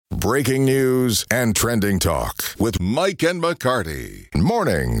breaking news and trending talk with Mike and McCarty.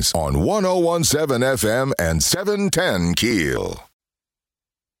 Mornings on 101.7 FM and 710 KEEL.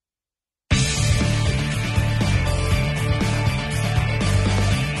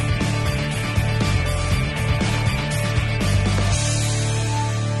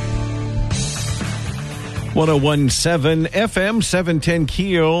 .101.7 FM, 710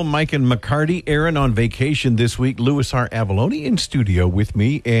 KEEL. Mike and McCarty. Aaron on vacation this week. Louis R. Avalone in studio with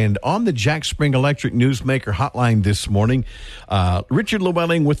me. And on the Jack Spring Electric Newsmaker hotline this morning, Richard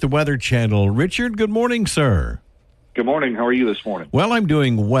Llewellyn with the Weather Channel. Richard, good morning, sir. Good morning. How are you this morning? Well, I'm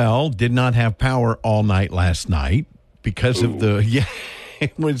doing well. Did not have power all night last night because of the... Yeah.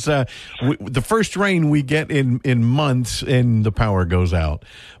 It was the first rain we get in months, and the power goes out.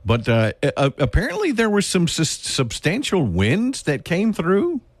 But apparently there were some substantial winds that came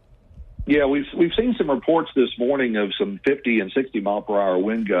through. Yeah, we've seen some reports this morning of some 50 and 60 mile per hour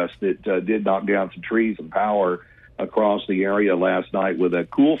wind gusts that did knock down some trees and power across the area last night with a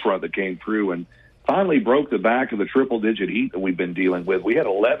cool front that came through and finally broke the back of the triple-digit heat that we've been dealing with. We had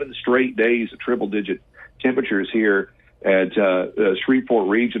 11 straight days of triple-digit temperatures here at Shreveport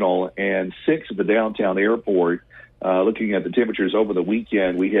Regional and 6 at the downtown airport. Looking at the temperatures over the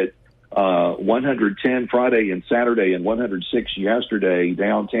weekend, we hit 110 Friday and Saturday and 106 yesterday.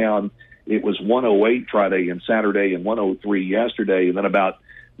 Downtown, it was 108 Friday and Saturday and 103 yesterday. And then about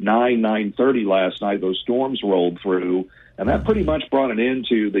 9:30 last night, those storms rolled through. And that pretty much brought an end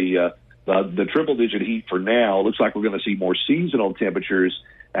to the triple-digit heat for now. It looks like we're going to see more seasonal temperatures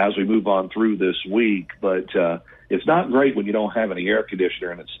as we move on through this week. But it's not great when you don't have any air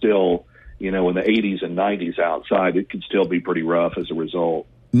conditioner and it's still, in the 80s and 90s outside. It can still be pretty rough as a result.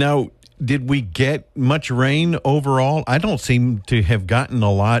 Now, did we get much rain overall? I don't seem to have gotten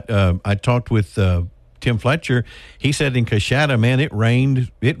a lot. I talked with Tim Fletcher. He said in Coshada, man, it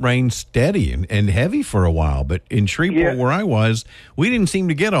rained steady and heavy for a while. But in Shreveport, where I was, we didn't seem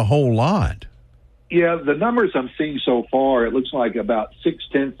to get a whole lot. Yeah, the numbers I'm seeing so far, it looks like about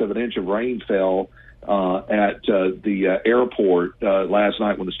 0.6 of an inch of rain fell at the airport last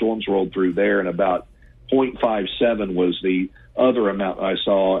night when the storms rolled through there, and about 0.57 was the other amount I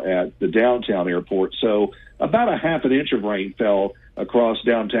saw at the downtown airport. So about a half an inch of rain fell across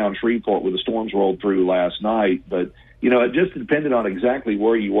downtown Shreveport where the storms rolled through last night. But, it just depended on exactly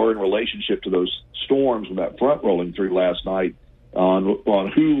where you were in relationship to those storms with that front rolling through last night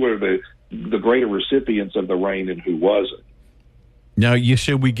on who were the greater recipients of the rain and who wasn't. Now, you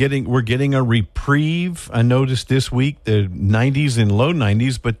said we're getting a reprieve. I noticed this week the 90s and low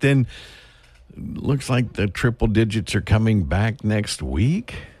 90s, but then looks like the triple digits are coming back next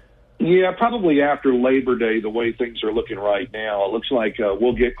week. Yeah, probably after Labor Day, the way things are looking right now. It looks like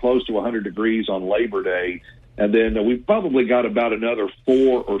we'll get close to 100 degrees on Labor Day, and then we've probably got about another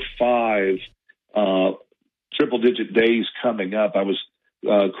 4 or 5 triple-digit days coming up. I was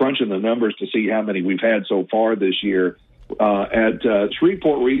crunching the numbers to see how many we've had so far this year. At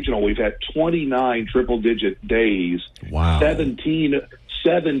Shreveport Regional, we've had 29 triple-digit days. Wow. 17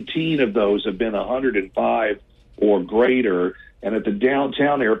 of those have been 105 or greater. And at the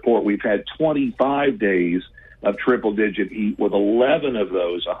downtown airport, we've had 25 days of triple-digit heat, with 11 of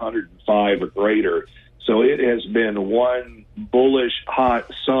those 105 or greater. So it has been one bullish, hot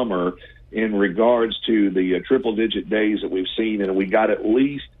summer in regards to the triple-digit days that we've seen, and we got at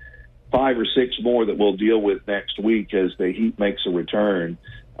least 5 or 6 more that we'll deal with next week as the heat makes a return.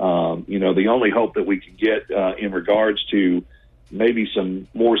 The only hope that we can get in regards to maybe some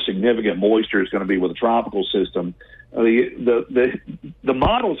more significant moisture is going to be with a tropical system. The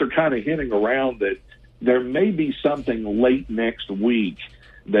models are kind of hinting around that there may be something late next week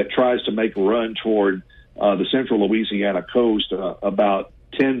that tries to make a run toward the central Louisiana coast about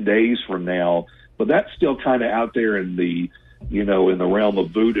 10 days from now. But that's still kind of out there in the realm of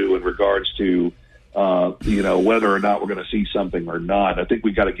voodoo in regards to, whether or not we're going to see something or not. I think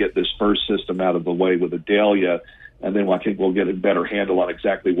we got to get this first system out of the way with Adelia, and then I think we'll get a better handle on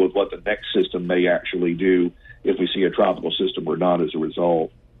exactly what the next system may actually do if we see a tropical system or not as a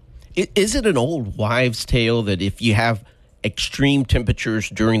result. Is it an old wives' tale that if you have extreme temperatures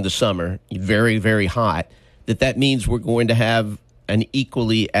during the summer, very, very hot, that means we're going to have an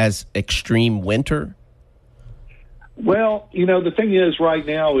equally as extreme winter? Well, the thing is right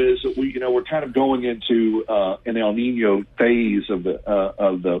now is that we're kind of going into an El Nino phase of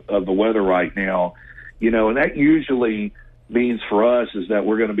the weather right now, and that usually means for us is that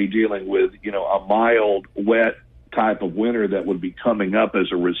we're going to be dealing with, a mild, wet type of winter that would be coming up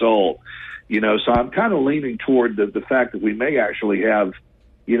as a result. So I'm kind of leaning toward the fact that we may actually have,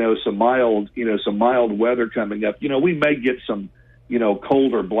 some mild weather coming up. We may get some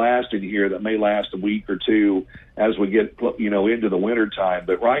colder blast in here that may last a week or two as we get, into the winter time.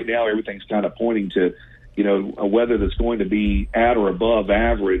 But right now, everything's kind of pointing to, a weather that's going to be at or above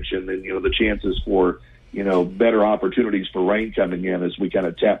average. And then, the chances for, better opportunities for rain coming in as we kind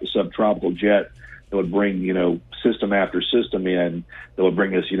of tap the subtropical jet that would bring, system after system in that would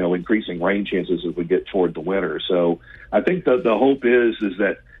bring us, increasing rain chances as we get toward the winter. So I think the hope is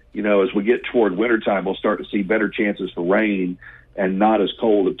that, as we get toward wintertime, we'll start to see better chances for rain and not as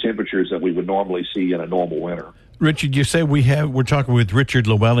cold of temperatures that we would normally see in a normal winter. Richard, you say we're talking with Richard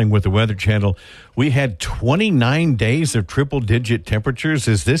Llewellyn with the Weather Channel. We had 29 days of triple-digit temperatures.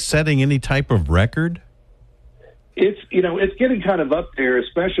 Is this setting any type of record? It's getting kind of up there,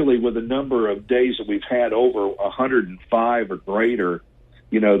 especially with the number of days that we've had over 105 or greater.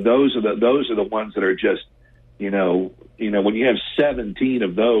 Those are the ones that are just, when you have 17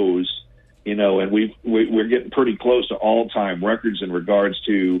 of those, and we're getting pretty close to all-time records in regards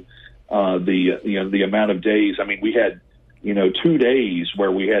to the amount of days. I mean, we had 2 days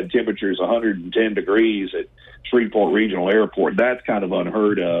where we had temperatures 110 degrees at Shreveport Regional Airport. That's kind of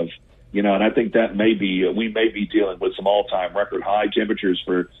unheard of, and I think that we may be dealing with some all-time record high temperatures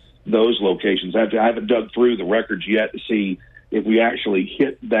for those locations. I haven't dug through the records yet to see if we actually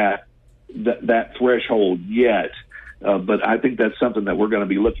hit that threshold yet. But I think that's something that we're going to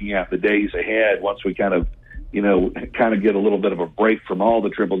be looking at the days ahead once we kind of get a little bit of a break from all the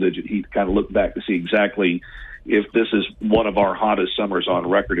triple-digit heat, kind of look back to see exactly if this is one of our hottest summers on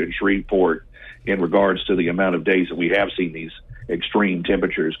record in Shreveport in regards to the amount of days that we have seen these extreme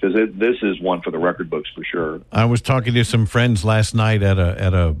temperatures, because this is one for the record books for sure. I was talking to some friends last night at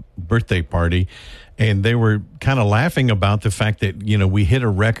a birthday party, and they were kind of laughing about the fact that, we hit a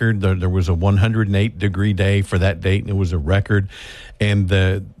record. There was a 108-degree day for that date, and it was a record. And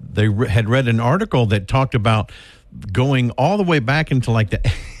they had read an article that talked about going all the way back into like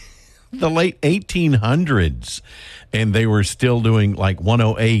the late 1800s, and they were still doing like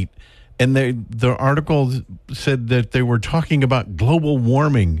 108. And the article said that they were talking about global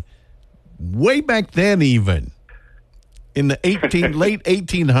warming way back then, even in the late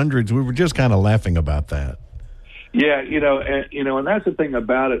 1800s. We were just kind of laughing about that. Yeah, and that's the thing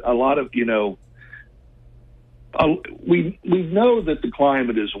about it. A lot of we know that the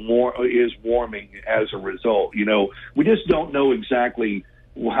climate is warming as a result. We just don't know exactly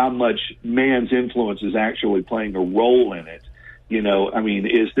how much man's influence is actually playing a role in it.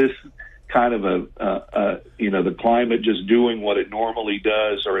 Is this kind of the climate just doing what it normally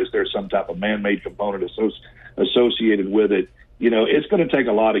does, or is there some type of man-made component associated with it? It's going to take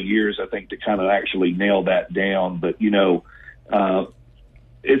a lot of years, I think, to kind of actually nail that down. But,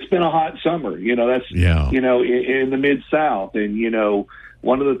 it's been a hot summer, in the Mid-South. And,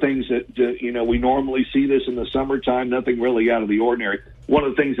 one of the things that, we normally see this in the summertime, nothing really out of the ordinary. One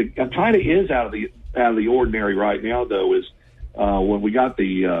of the things that kind of is out of the ordinary right now, though, is when we got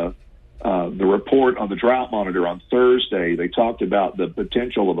the report on the drought monitor on Thursday, they talked about the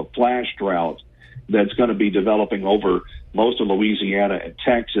potential of a flash drought that's going to be developing over most of Louisiana and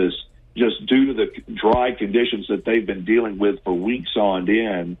Texas, just due to the dry conditions that they've been dealing with for weeks on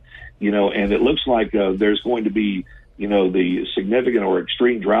end, and it looks like there's going to be, the significant or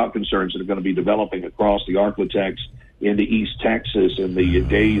extreme drought concerns that are going to be developing across the Arklatex into East Texas in the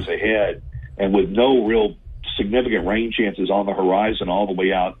days ahead, and with no real significant rain chances on the horizon all the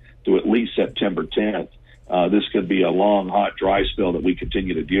way out to at least September 10th. This could be a long, hot, dry spell that we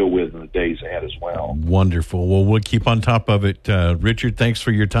continue to deal with in the days ahead as well. Wonderful. Well, we'll keep on top of it. Richard, thanks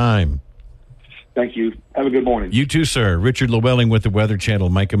for your time. Thank you. Have a good morning. You too, sir. Richard Llewellyn with the Weather Channel.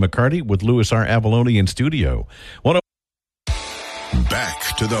 Micah McCarty with Louis R. Avalone in studio.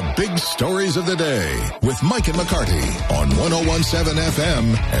 Back to the big stories of the day with Mike and McCarty on 101.7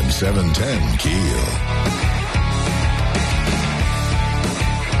 FM and 710 KEEL.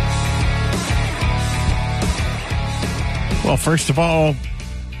 Well, first of all,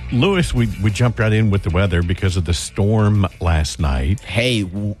 Louis, we jumped right in with the weather because of the storm last night. Hey,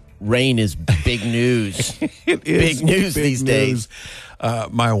 rain is big news. It is big news these days.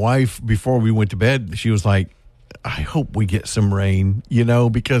 My wife, before we went to bed, she was like, I hope we get some rain,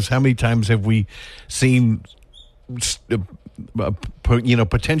 because how many times have we seen,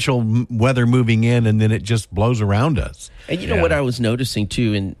 potential weather moving in and then it just blows around us. And you know what I was noticing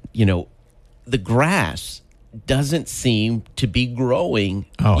too, and, the grass doesn't seem to be growing.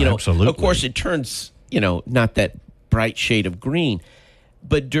 Oh, absolutely. Of course, it turns, not that bright shade of green,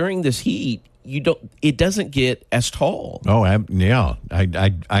 but during this heat, it doesn't get as tall. Oh, yeah.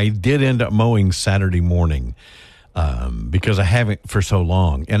 I did end up mowing Saturday morning. because I haven't for so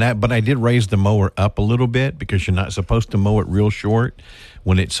long. But I did raise the mower up a little bit because you're not supposed to mow it real short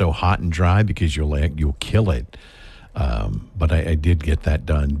when it's so hot and dry because you'll kill it. But I did get that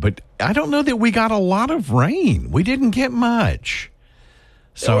done. But I don't know that we got a lot of rain. We didn't get much.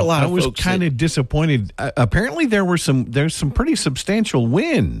 So I was kind of disappointed. Apparently, there's some pretty substantial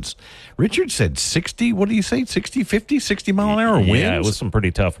winds. Richard said 60, what do you say, 60, 50, 60 mile an hour winds? Yeah, it was some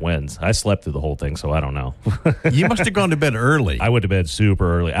pretty tough winds. I slept through the whole thing, so I don't know. You must have gone to bed early. I went to bed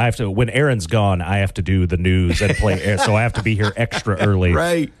super early. When Aaron's gone, I have to do the news and play, so I have to be here extra early.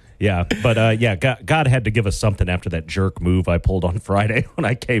 Right. Yeah, but God had to give us something after that jerk move I pulled on Friday when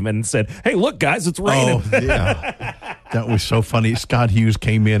I came in and said, "Hey, look, guys, it's raining." Oh, yeah. That was so funny. Scott Hughes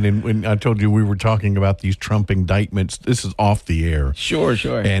came in, and when I told you we were talking about these Trump indictments, this is off the air. Sure.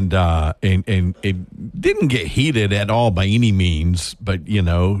 And it didn't get heated at all by any means, but,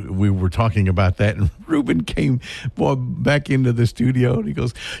 we were talking about that, and Ruben came back into the studio, and he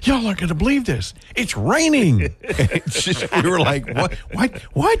goes, "Y'all aren't going to believe this. It's raining." We were like,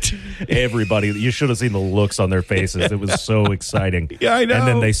 what? Everybody, you should have seen the looks on their faces. It was so exciting. Yeah, I know. And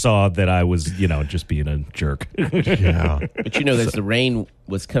then they saw that I was, just being a jerk. Yeah. But as the rain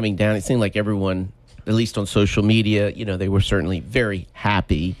was coming down, it seemed like everyone, at least on social media, they were certainly very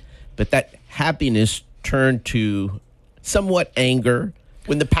happy. But that happiness turned to somewhat anger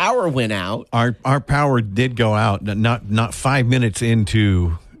when the power went out. Our power did go out. Not 5 minutes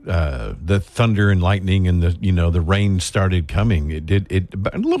into the thunder and lightning and the rain started coming. It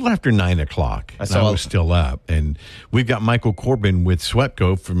a little after 9 o'clock. I was still up, and we've got Michael Corbin with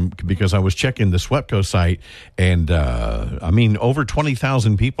SWEPCO because I was checking the SWEPCO site, and over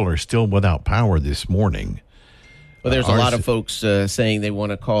 20,000 people are still without power this morning. Well, there's a lot of folks saying they want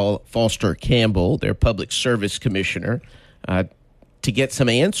to call Foster Campbell, their public service commissioner, to get some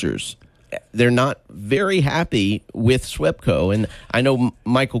answers. They're not very happy with SWEPCO. And I know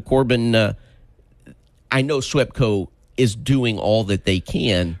Michael Corbin, I know SWEPCO is doing all that they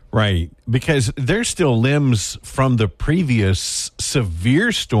can. Right, because there's still limbs from the previous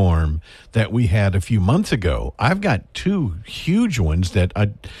severe storm that we had a few months ago. I've got two huge ones that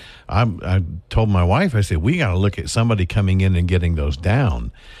I told my wife, I said, we got to look at somebody coming in and getting those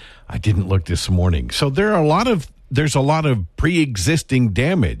down. I didn't look this morning. So there's a lot of pre-existing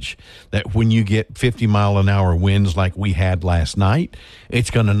damage that when you get 50 mile an hour winds like we had last night, it's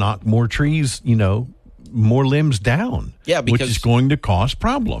going to knock more trees, more limbs down. Yeah, which is going to cause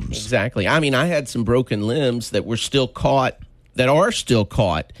problems. Exactly. I mean, I had some broken limbs that are still caught in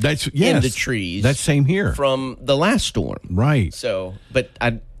the trees. That's same here. From the last storm. Right. So, but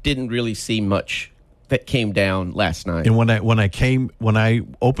I didn't really see much that came down last night. And when I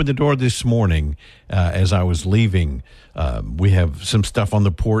opened the door this morning, as I was leaving, we have some stuff on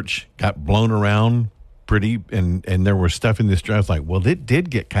the porch got blown around pretty, and there was stuff in this. I was like, well, it did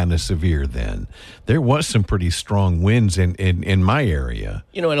get kind of severe then. There was some pretty strong winds in my area.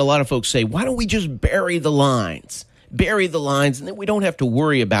 And a lot of folks say, why don't we just bury the lines, and then we don't have to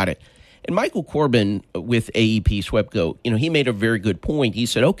worry about it. And Michael Corbin with AEP SWEPCO, he made a very good point. He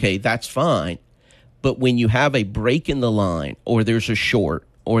said, okay, that's fine. But when you have a break in the line, or there's a short,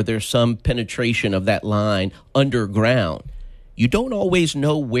 or there's some penetration of that line underground, you don't always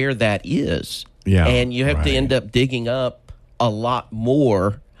know where that is. Yeah, and you have to end up digging up a lot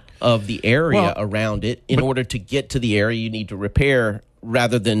more of the area around it in order to get to the area you need to repair,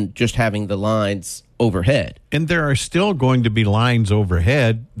 rather than just having the lines overhead. And there are still going to be lines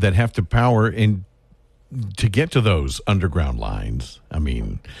overhead that have to power in to get to those underground lines. I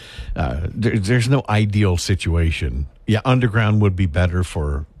mean, there's no ideal situation. Yeah, underground would be better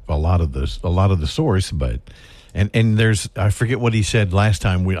for a lot of the source, but and there's, I forget what he said last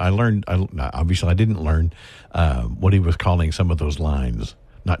time. Obviously I didn't learn what he was calling some of those lines.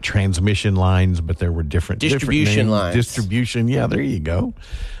 Not transmission lines, but there were different distribution lines. Distribution, yeah, there you go.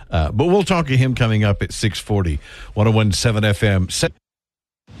 But we'll talk to him coming up at 6:40, 101.7 FM.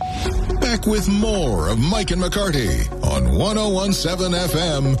 Back with more of Mike and McCarty on 101.7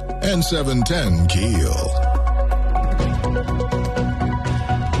 FM and 710 KEEL.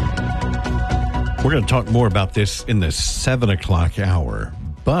 We're going to talk more about this in the 7 o'clock hour,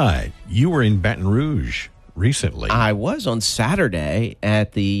 but you were in Baton Rouge recently. I was on Saturday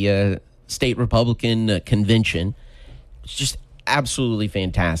at the state Republican convention. It's just absolutely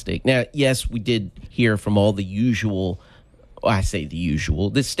fantastic. Now, yes, we did hear from all the usual, the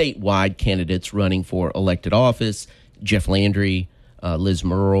statewide candidates running for elected office: Jeff Landry, Liz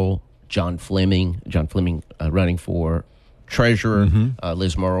Murrell, John Fleming running for treasurer,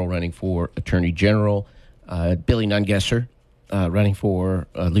 Liz Murrell running for attorney general, Billy Nungesser running for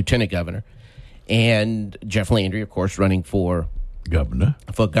lieutenant governor. and Jeff Landry, of course, running for governor.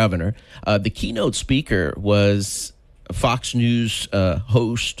 The keynote speaker was Fox News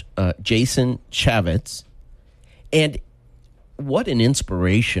host Jason Chaffetz, and what an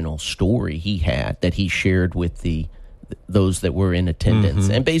inspirational story he had that he shared with those that were in attendance.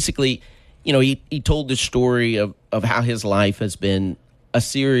 And basically, he told the story of how his life has been a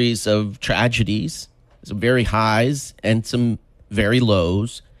series of tragedies, some very highs and some very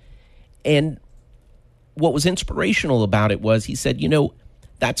lows. And what was inspirational about it was he said,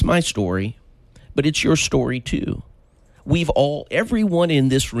 that's my story, but it's your story too. Everyone in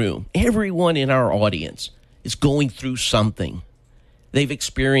this room, everyone in our audience is going through something. They've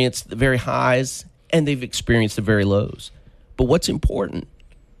experienced the very highs and they've experienced the very lows. But what's important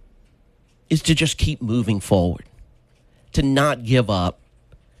is to just keep moving forward, to not give up,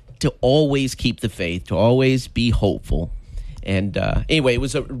 to always keep the faith, to always be hopeful. And anyway, it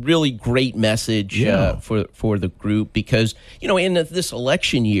was a really great message for the group because, in this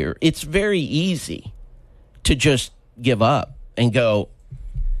election year, it's very easy to just give up and go,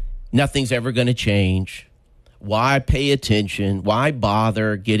 nothing's ever going to change. Why pay attention? Why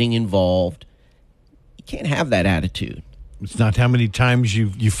bother getting involved? You can't have that attitude. It's not how many times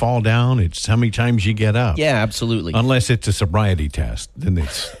you fall down. It's how many times you get up. Yeah, absolutely. Unless it's a sobriety test, then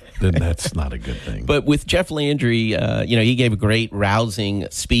that's not a good thing. But with Jeff Landry, he gave a great rousing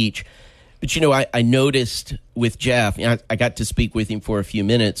speech. But, I noticed with Jeff, I got to speak with him for a few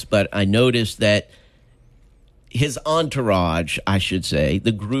minutes, but I noticed that his entourage, I should say,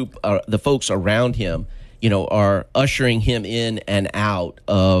 the group, the folks around him, are ushering him in and out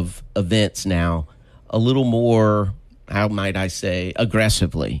of events now a little more, how might I say,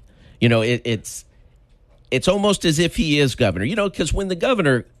 aggressively. It's almost as if he is governor, because when the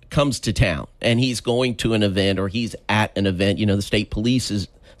governor comes to town and he's going to an event or he's at an event, the state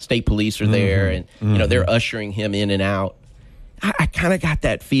police are there and, they're ushering him in and out. I kind of got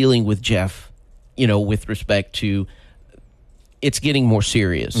that feeling with Jeff, with respect to it's getting more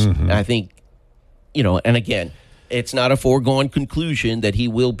serious. I think, and again, it's not a foregone conclusion that he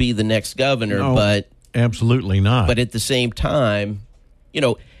will be the next governor, but absolutely not. But at the same time,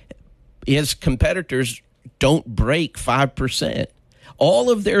 his competitors don't break 5%.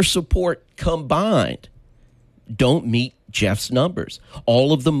 All of their support combined don't meet Jeff's numbers.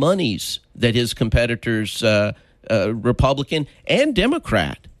 All of the monies that his competitors, Republican and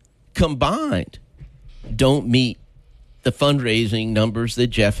Democrat, combined don't meet the fundraising numbers that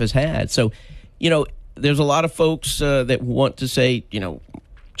Jeff has had. So, there's a lot of folks that want to say,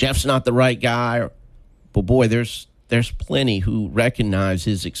 Jeff's not the right guy. But boy, there's plenty who recognize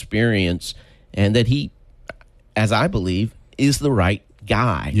his experience and that he, as I believe, is the right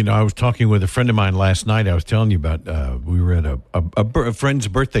guy. I was talking with a friend of mine last night. I was telling you about we were at a friend's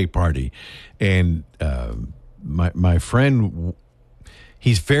birthday party, and my friend,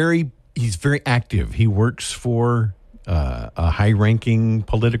 he's very active. He works for a high-ranking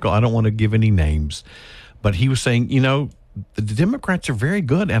political. I don't want to give any names, but he was saying, the Democrats are very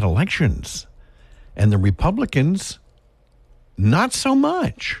good at elections, and the Republicans, not so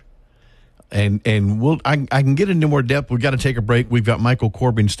much. And I can get into more depth. We've got to take a break. We've got Michael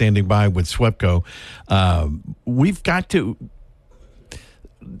Corbin standing by with SWEPCO. We've got to,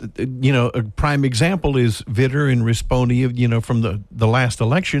 a prime example is Vitter and Risponi, from the last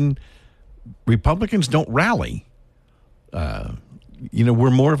election. Republicans don't rally. We're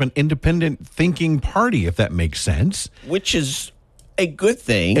more of an independent thinking party, if that makes sense. Which is a good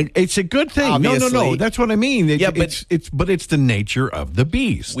thing. It's a good thing. Obviously. No. That's what I mean. But it's the nature of the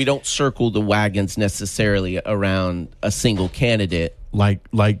beast. We don't circle the wagons necessarily around a single candidate, like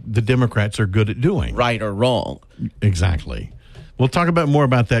the Democrats are good at doing, right or wrong. Exactly. We'll talk more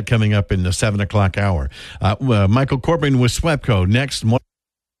about that coming up in the 7:00 hour. Michael Corbin with SWEPCO next.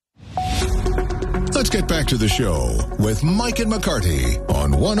 Let's get back to the show with Mike and McCarty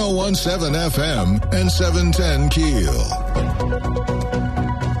on 101.7 FM and 710 KEEL.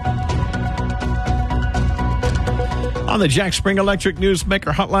 On the Jack Spring Electric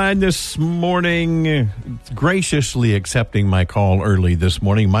Newsmaker Hotline this morning, graciously accepting my call early this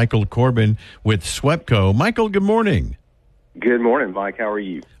morning, Michael Corbin with SWEPCO. Michael, good morning. Good morning, Mike. How are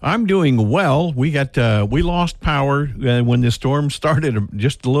you? I'm doing well. We lost power when the storm started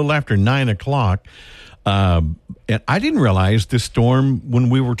just a little after 9:00. And I didn't realize this storm, when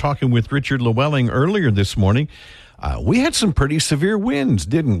we were talking with Richard Llewellyn earlier this morning, we had some pretty severe winds,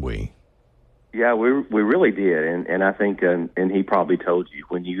 didn't we? Yeah, we really did. And I think, and he probably told you,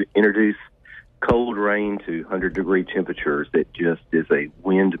 when you introduce cold rain to 100-degree temperatures, it just is a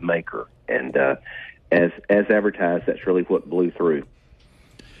wind maker. And as advertised, that's really what blew through.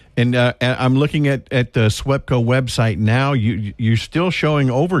 And I'm looking at the SWEPCO website now. You're still showing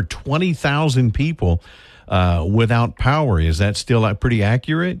over 20,000 people without power. Is that still pretty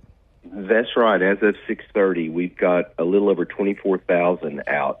accurate? That's right. As of 6:30, we've got a little over 24,000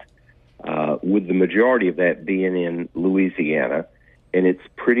 out, with the majority of that being in Louisiana. And it's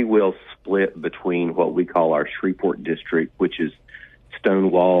pretty well split between what we call our Shreveport district, which is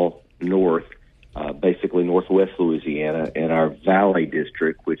Stonewall North, basically northwest Louisiana, and our Valley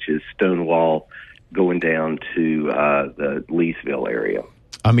district, which is Stonewall going down to the Leesville area.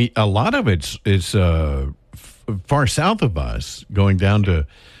 I mean, a lot of it's far south of us, going down to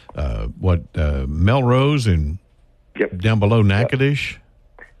Melrose and down below Natchitoches.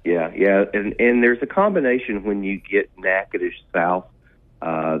 Yep. Yeah, and there's a combination when you get Natchitoches south.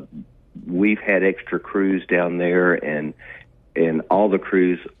 We've had extra crews down there, and all the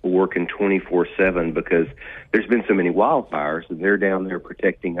crews working 24/7 because there's been so many wildfires, and they're down there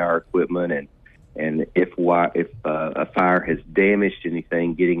protecting our equipment, and if a fire has damaged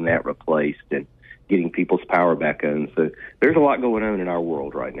anything, getting that replaced and getting people's power back on. So there's a lot going on in our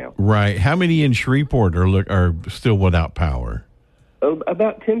world right now. Right. How many in Shreveport are still without power?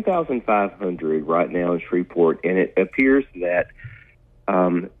 About 10,500 right now in Shreveport, and it appears that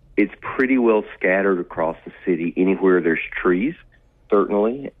it's pretty well scattered across the city. Anywhere there's trees,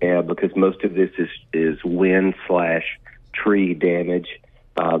 certainly, because most of this is wind/tree damage.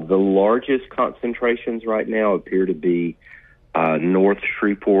 The largest concentrations right now appear to be North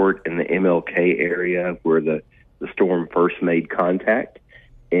Shreveport and the MLK area where the storm first made contact.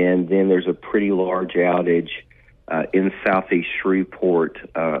 And then there's a pretty large outage in southeast Shreveport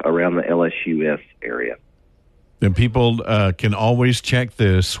around the LSUS area. And people can always check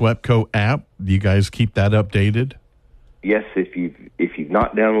the SWEPCO app. Do you guys keep that updated? Yes, if you've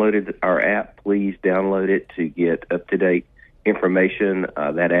not downloaded our app, please download it to get up-to-date information.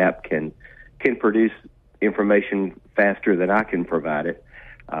 That app can produce information faster than I can provide it,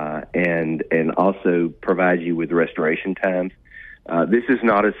 and also provide you with restoration times. This is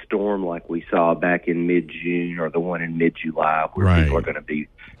not a storm like we saw back in mid-June or the one in mid-July where people are going to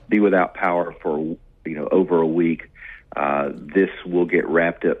be without power for over a week. This will get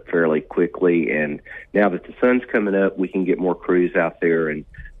wrapped up fairly quickly, and now that the sun's coming up, we can get more crews out there and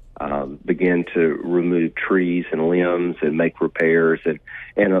begin to remove trees and limbs and make repairs. And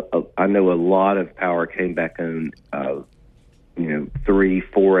I know a lot of power came back on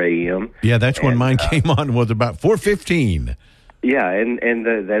 3-4 a.m. Yeah, that's when mine came on, was about 4:15. Yeah, and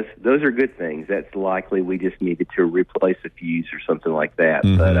those are good things. That's likely we just needed to replace a fuse or something like that.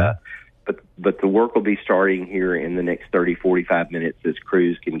 Mm-hmm. But the work will be starting here in the next 30, 45 minutes as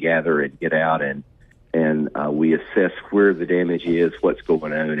crews can gather and get out and we assess where the damage is, what's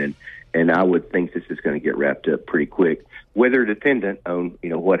going on, and I would think this is going to get wrapped up pretty quick, weather dependent on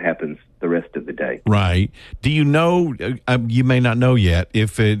what happens the rest of the day. Right. Do you know? You may not know yet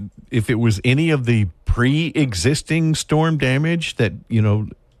if it was any of the pre-existing storm damage that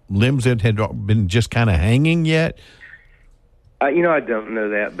limbs that had been just kind of hanging yet. I don't know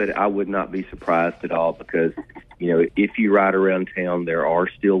that, but I would not be surprised at all because, if you ride around town, there are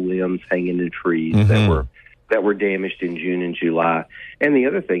still limbs hanging in trees that were damaged in June and July. And the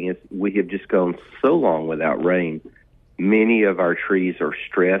other thing is we have just gone so long without rain. Many of our trees are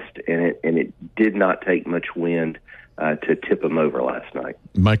stressed, and it did not take much wind to tip them over last night.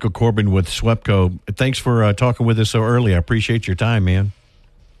 Michael Corbin with SWEPCO. Thanks for talking with us so early. I appreciate your time, man.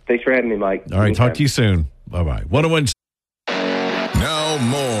 Thanks for having me, Mike. All right, anytime. Talk to you soon. Bye-bye. 101. Now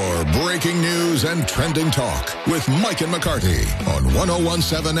more breaking news and trending talk with Mike and McCarty on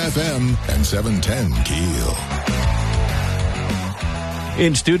 101.7 FM and 710 KEEL.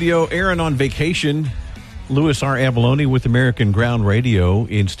 In studio, Aaron on vacation. Louis R. Abalone with American Ground Radio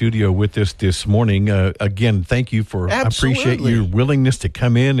in studio with us this morning. Again, thank you for appreciate your willingness to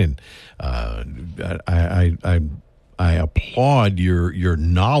come in, and I applaud your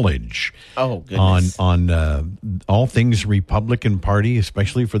knowledge on all things Republican Party,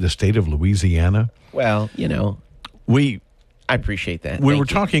 especially for the state of Louisiana. Well, I appreciate that. We were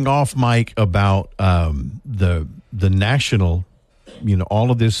talking off mic about the national,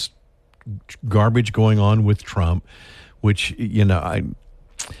 all of this garbage going on with Trump, which it's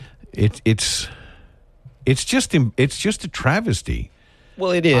just a travesty.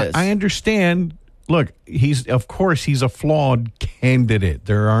 Well, it is. I understand. Look, he's a flawed candidate.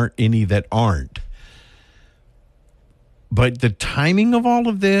 There aren't any that aren't. But the timing of all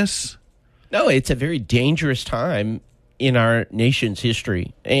of this? No, it's a very dangerous time in our nation's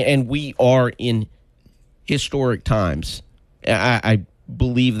history. And we are in historic times. I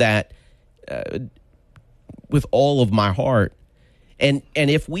believe that with all of my heart. And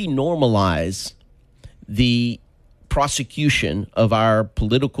if we normalize the prosecution of our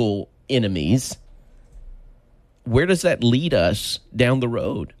political enemies, where does that lead us down the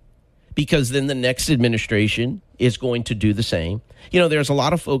road? Because then the next administration is going to do the same. There's a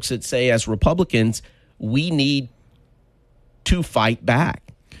lot of folks that say, as Republicans, we need to fight back.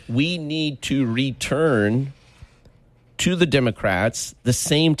 We need to return to the Democrats the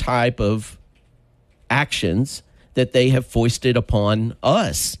same type of actions that they have foisted upon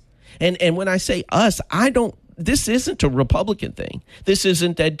us. And when I say us, this isn't a Republican thing. This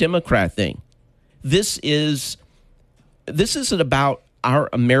isn't a Democrat thing. This isn't about our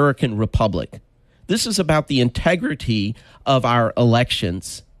American republic. This is about the integrity of our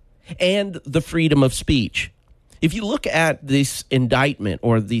elections and the freedom of speech. If you look at this indictment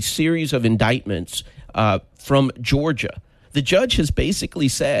or the series of indictments from Georgia, the judge has basically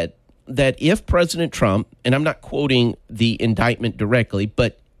said that if President Trump, and I'm not quoting the indictment directly,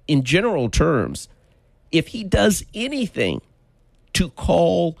 but in general terms, if he does anything to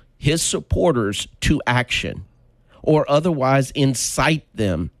call his supporters to action or otherwise incite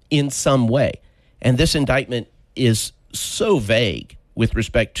them in some way, and this indictment is so vague with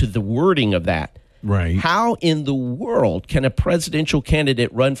respect to the wording of that, right? How in the world can a presidential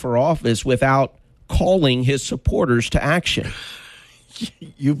candidate run for office without calling his supporters to action?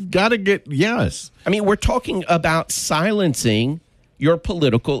 You've got to yes. I mean, we're talking about silencing your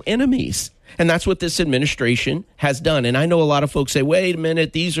political enemies. And that's what this administration has done. And I know a lot of folks say, wait a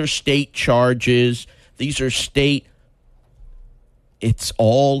minute, these are state charges. These are state. It's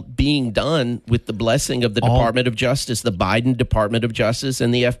all being done with the blessing of the Department of Justice, the Biden Department of Justice,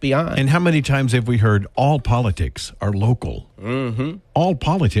 and the FBI. And how many times have we heard all politics are local? Mm-hmm. All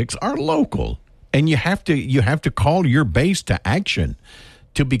politics are local. And you have to call your base to action,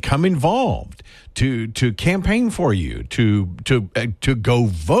 to become involved, to campaign for you, to go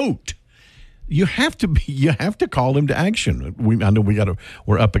vote. You have to call them to action. I know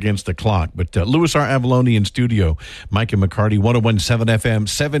we're up against the clock, but Louis R. Avalone in studio, Mike and McCarty, 101.7 FM,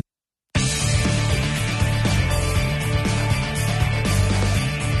 7.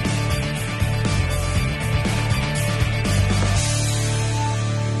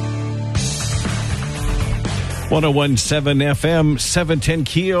 FM 710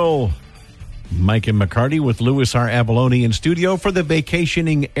 KEEL. Mike and McCarty with Louis R. Avalone in studio for the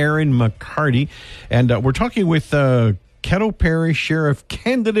vacationing Aaron McCarty. And we're talking with Caddo Parish Sheriff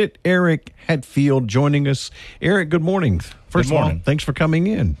candidate Eric Hatfield joining us. Eric, good morning. First of all, thanks for coming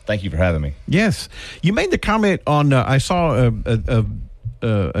in. Thank you for having me. Yes. You made the comment on, I saw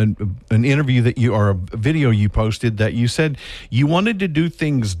an interview that or a video you posted that you said you wanted to do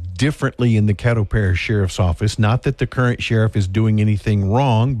things differently in the Caddo Parish Sheriff's Office. Not that the current sheriff is doing anything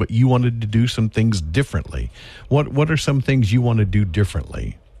wrong, but you wanted to do some things differently. What are some things you want to do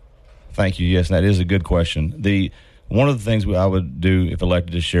differently? Thank you. Yes, that is a good question. One of the things I would do if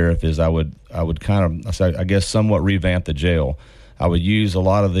elected as sheriff is I would kind of, I guess, somewhat revamp the jail. I would use a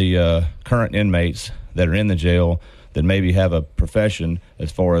lot of the current inmates that are in the jail that maybe have a profession, as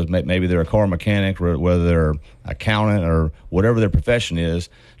far as maybe they're a car mechanic, or whether they're accountant or whatever their profession is.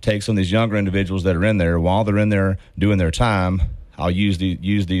 Take some of these younger individuals that are in there. While they're in there doing their time, I'll use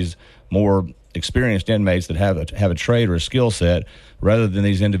these more experienced inmates that have a trade or a skill set, rather than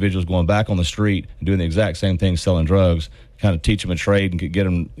these individuals going back on the street and doing the exact same thing, selling drugs. Kind of teach them a trade and get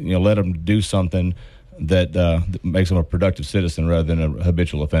them, let them do something that makes them a productive citizen rather than a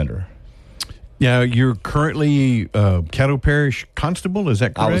habitual offender. Now, you're currently Caddo Parish Constable, is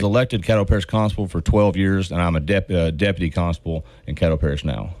that correct? I was elected Caddo Parish Constable for 12 years, and I'm a deputy constable in Caddo Parish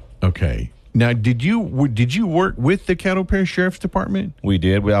now. Okay. Now, did you work with the Caddo Parish Sheriff's Department? We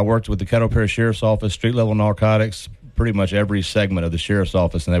did. I worked with the Caddo Parish Sheriff's Office, street-level narcotics, pretty much every segment of the Sheriff's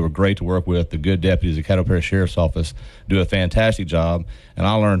Office, and they were great to work with. The good deputies at Caddo Parish Sheriff's Office do a fantastic job, and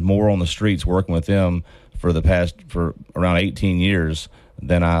I learned more on the streets working with them for around 18 years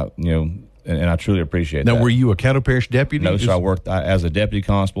than and I truly appreciate that. Now, were you a Caddo Parish deputy? No, so I worked as a deputy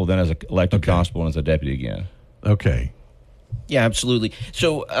constable, then as an elected constable, and as a deputy again. Okay. Yeah, absolutely.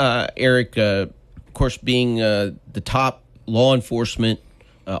 So, Eric, of course, being the top law enforcement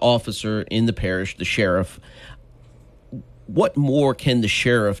officer in the parish, the sheriff, what more can the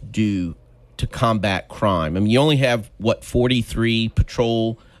sheriff do to combat crime? I mean, you only have, 43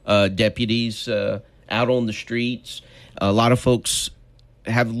 patrol deputies out on the streets. A lot of folks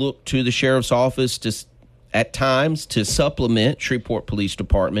have looked to the sheriff's office at times to supplement Shreveport Police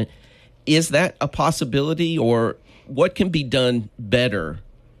Department. Is that a possibility, or what can be done better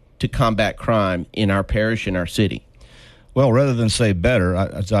to combat crime in our parish and our city? Well, rather than say better,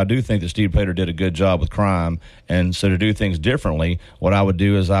 I do think that Steve Prater did a good job with crime, and so to do things differently, what I would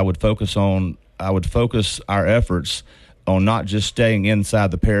do is I would focus our efforts on not just staying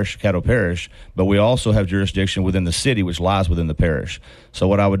inside the parish, Caddo Parish, but we also have jurisdiction within the city, which lies within the parish. So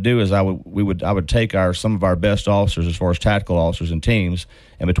what I would do is I would take some of our best officers, as far as tactical officers and teams,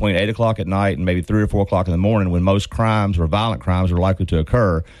 and between 8 o'clock at night and maybe 3 or 4 o'clock in the morning, when most crimes or violent crimes are likely to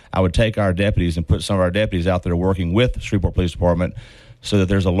occur, I would take our deputies and put some of our deputies out there working with the Shreveport Police Department, so that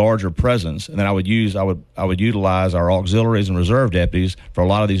there's a larger presence. And then I would utilize our auxiliaries and reserve deputies for a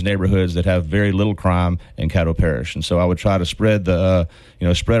lot of these neighborhoods that have very little crime in Caddo Parish. And so I would try to spread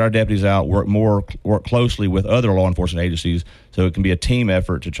our deputies out, work closely with other law enforcement agencies, so it can be a team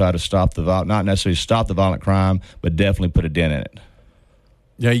effort to try to not necessarily stop the violent crime, but definitely put a dent in it.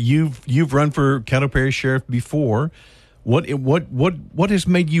 Yeah, you've run for Caddo Parish Sheriff before. What has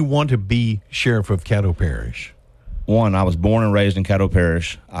made you want to be Sheriff of Caddo Parish? One, I was born and raised in Caddo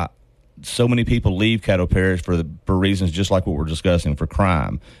Parish. So many people leave Caddo Parish for reasons just like what we're discussing, for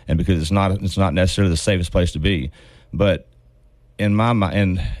crime, and because it's not necessarily the safest place to be. But in my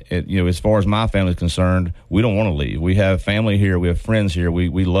mind, as far as my family is concerned, we don't want to leave. We have family here, we have friends here.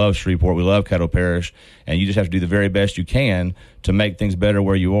 We love Shreveport, we love Caddo Parish, and you just have to do the very best you can to make things better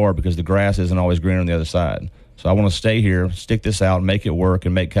where you are, because the grass isn't always greener on the other side. So I want to stay here, stick this out, make it work,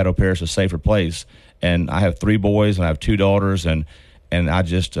 and make Caddo Parish a safer place. And I have 3 boys and I have 2 daughters, and I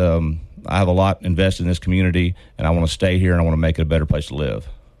just I have a lot invested in this community, and I want to stay here and I want to make it a better place to live.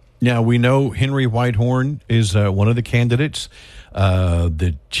 Now, we know Henry Whitehorn is one of the candidates.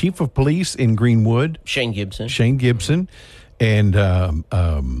 The chief of police in Greenwood, Shane Gibson, and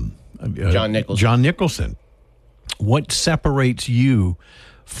John Nicholson. What separates you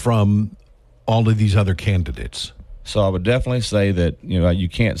from all of these other candidates? So I would definitely say that you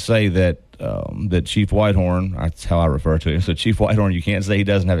can't say that Chief Whitehorn, that's how I refer to him. So Chief Whitehorn, you can't say he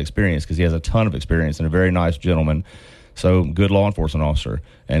doesn't have experience, because he has a ton of experience and a very nice gentleman. So good law enforcement officer.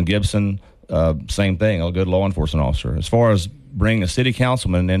 And Gibson, same thing, a good law enforcement officer. As far as bringing a city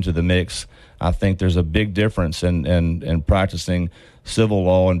councilman into the mix, I think there's a big difference in practicing civil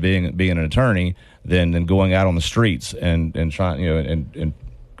law and being an attorney than going out on the streets and trying and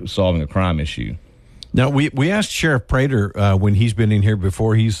solving a crime issue. Now, we asked Sheriff Prater when he's been in here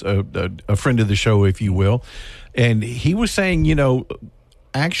before. He's a friend of the show, if you will. And he was saying,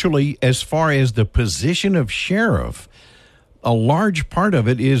 actually, as far as the position of sheriff, a large part of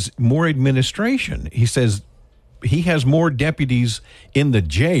it is more administration. He says he has more deputies in the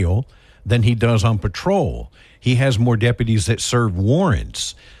jail than he does on patrol. He has more deputies that serve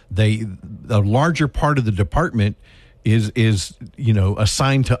warrants. A larger part of the department is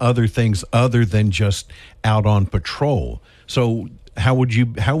assigned to other things other than just out on patrol. So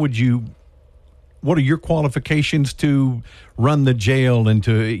what are your qualifications to run the jail and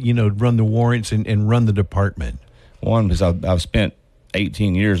to run the warrants and run the department? One, because I've spent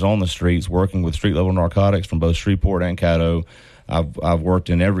 18 years on the streets working with street level narcotics from both Shreveport and Caddo. I've worked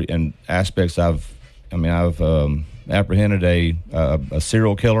in aspects. I've apprehended a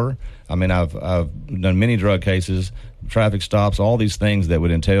serial killer. I've done many drug cases, traffic stops, all these things that would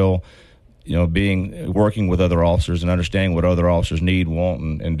entail, working with other officers and understanding what other officers need,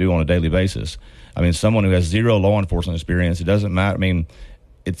 want, and do on a daily basis. Someone who has 0 law enforcement experience, it doesn't matter.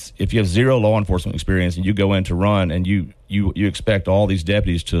 If you have 0 law enforcement experience and you go in to run and you expect all these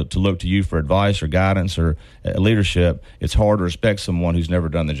deputies to look to you for advice or guidance or leadership, it's hard to respect someone who's never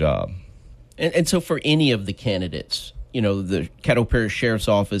done the job. And so for any of the candidates, the Caddo Parish Sheriff's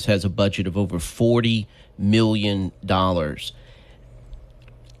Office has a budget of over $40 million.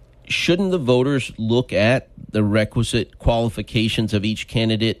 Shouldn't the voters look at the requisite qualifications of each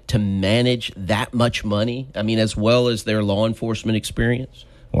candidate to manage that much money? As well as their law enforcement experience?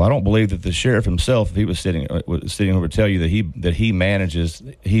 Well, I don't believe that the sheriff himself, if he was sitting over, would tell you that he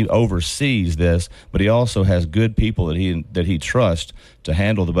oversees this, but he also has good people that he trusts to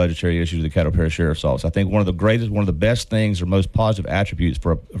handle the budgetary issues of the Caddo Parish Sheriff's Office. I think one of the best things or most positive attributes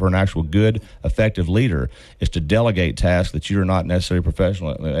for an actual good, effective leader is to delegate tasks that you're not necessarily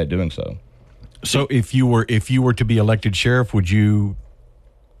professional at doing so. So if you were to be elected sheriff, would you,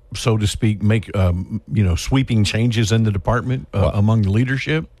 so to speak, make sweeping changes in the department among the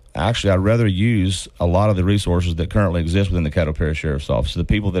leadership? Actually, I'd rather use a lot of the resources that currently exist within the Caddo Parish Sheriff's Office. The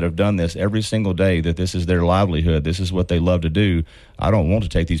people that have done this every single day, that this is their livelihood, this is what they love to do. I don't want to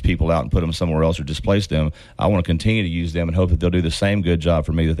take these people out and put them somewhere else or displace them. I want to continue to use them and hope that they'll do the same good job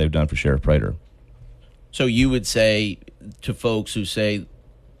for me that they've done for Sheriff Prater. So you would say to folks who say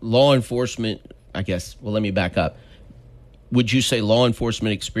law enforcement, let me back up. Would you say law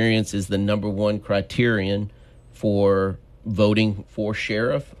enforcement experience is the number one criterion for voting for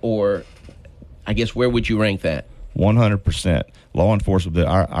sheriff? Or I guess where would you rank that? 100%. Law enforcement,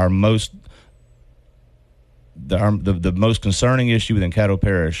 the most concerning issue within Caddo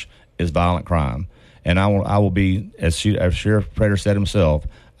Parish is violent crime. And I will be, as Sheriff Prater said himself,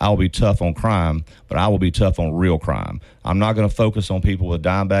 I will be tough on crime, but I will be tough on real crime. I'm not going to focus on people with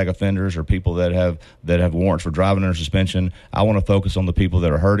dime bag offenders or people that have warrants for driving under suspension. I want to focus on the people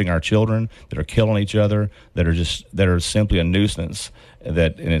that are hurting our children, that are killing each other, that are simply a nuisance, and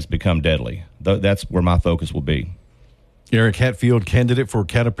it's become deadly. That's where my focus will be. Eric Hatfield, candidate for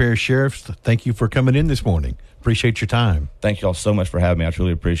Caddo Parish Sheriff, thank you for coming in this morning. Appreciate your time. Thank you all so much for having me. I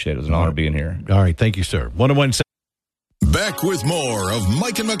truly appreciate it. It was an honor being here. All right. Thank you, sir. 101.7. Back with more of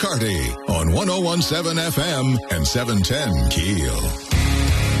Mike and McCarty on 101.7 FM and 710 KEEL.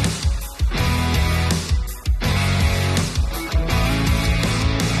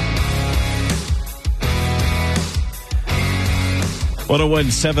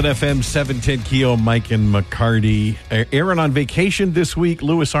 .101.7 FM, 710 KEEL, Mike and McCarty. Aaron on vacation this week.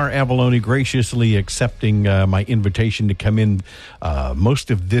 Louis R. Avalone graciously accepting my invitation to come in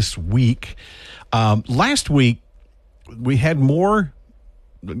most of this week. Last week, we had more,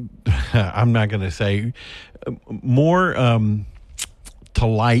 I'm not going to say, more to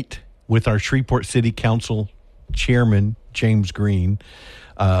light with our Shreveport City Council Chairman, James Green.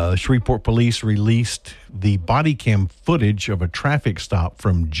 Shreveport Police released the body cam footage of a traffic stop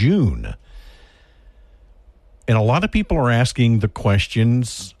from June. And a lot of people are asking the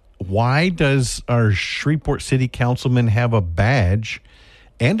questions, why does our Shreveport City Councilman have a badge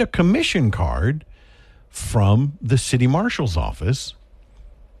and a commission card from the city marshal's office?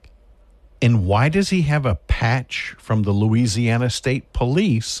 And why does he have a patch from the Louisiana State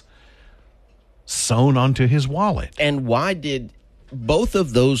Police sewn onto his wallet? And why did both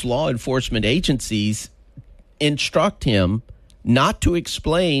of those law enforcement agencies instruct him not to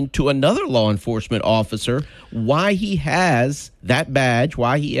explain to another law enforcement officer why he has that badge,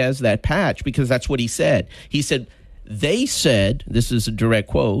 why he has that patch? Because that's what he said. He said, they said, this is a direct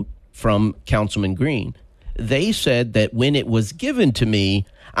quote from Councilman Green, they said that when it was given to me,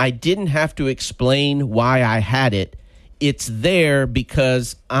 I didn't have to explain why I had it. It's there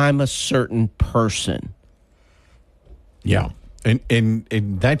because I'm a certain person. Yeah.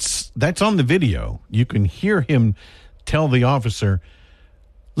 And that's on the video. You can hear him tell the officer,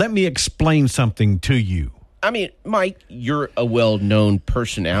 let me explain something to you. I mean, Mike, you're a well-known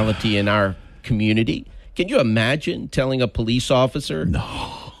personality in our community. Can you imagine telling a police officer,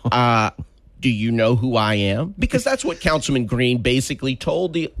 no, do you know who I am? Because that's what Councilman Green basically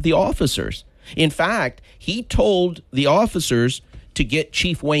told the officers. In fact, he told the officers to get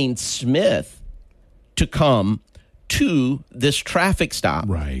Chief Wayne Smith to come to this traffic stop.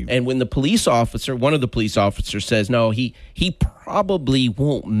 Right. And when the police officer, one of the police officers says, no, he probably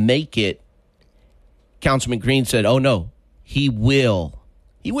won't make it, Councilman Green said, oh, no, he will.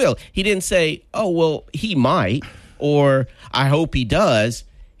 He will. He didn't say, oh, well, he might, or I hope he does.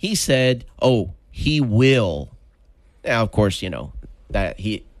 He said, oh, he will. Now, of course, you know, that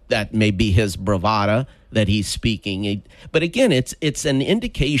may be his bravado that he's speaking. But again, it's an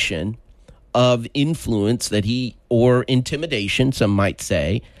indication of influence that or intimidation, some might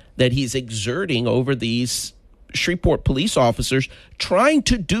say, that he's exerting over these Shreveport police officers trying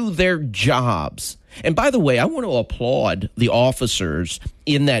to do their jobs. And by the way, I want to applaud the officers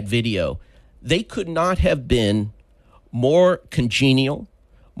in that video. They could not have been more congenial,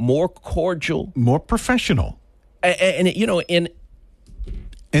 more cordial, more professional. And you know, in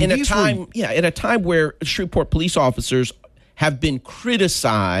a time where Shreveport police officers have been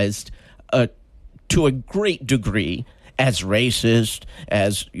criticized to a great degree as racist,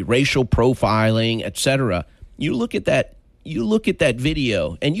 as racial profiling, etc. You look at that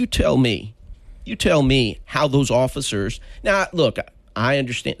video and you tell me how those officers. Now, look, I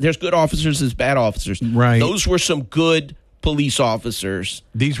understand there's good officers, there's bad officers. Right. Those were some good police officers.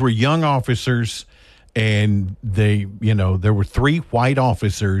 These were young officers, and there were 3 white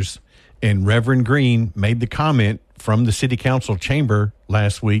officers, and Reverend Green made the comment from the city council chamber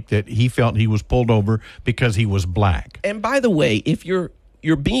last week that he felt he was pulled over because he was black. And by the way, if you're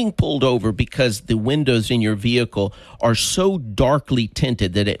being pulled over because the windows in your vehicle are so darkly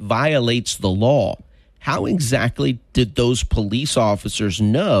tinted that it violates the law, how exactly did those police officers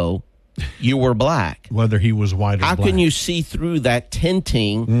know you were black? Whether he was white or black. How can you see through that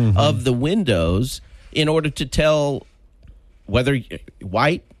tinting of the windows in order to tell whether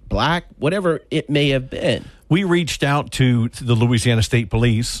white, black, whatever it may have been? We reached out to the Louisiana State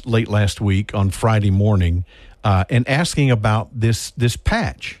Police late last week on Friday morning and asking about this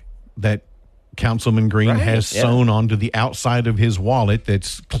patch that Councilman Green Right, has sewn onto the outside of his wallet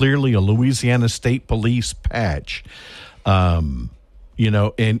that's clearly a Louisiana State Police patch. One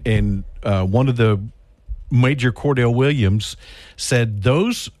of the Major Cordell Williams said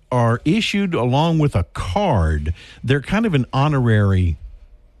those are issued along with a card. They're kind of an honorary,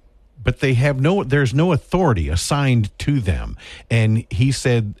 but there's no authority assigned to them. And he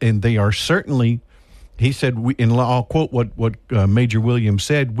said, and they are certainly, he said, I'll quote what Major Williams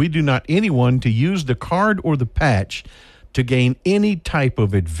said, "We do not anyone to use the card or the patch to gain any type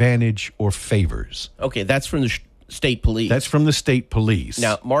of advantage or favors." Okay, that's from the state police. That's from the state police.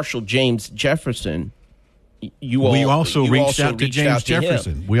 Now, Marshal James Jefferson, we also reached out to James to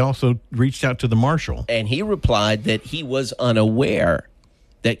Jefferson. him. We also reached out to the marshal. And he replied that he was unaware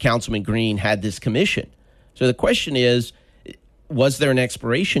that Councilman Green had this commission. So the question is, was there an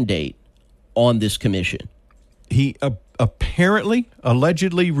expiration date on this commission? He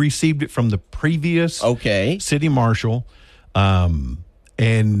allegedly received it from the previous city marshal. And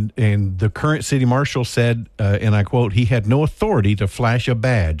the current city marshal said, and I quote, he had no authority to flash a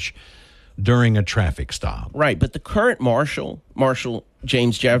badge during a traffic stop. Right, but the current Marshal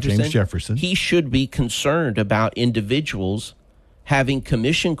James Jefferson, he should be concerned about individuals having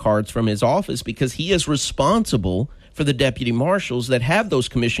commission cards from his office because he is responsible for the deputy marshals that have those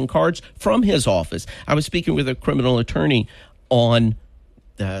commission cards from his office. I was speaking with a criminal attorney on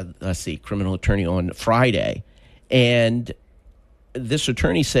Friday, and this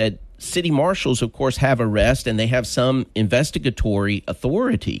attorney said city marshals, of course, have arrest and they have some investigatory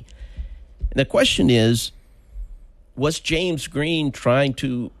authority. And the question is, was James Green trying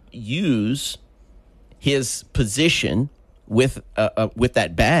to use his position with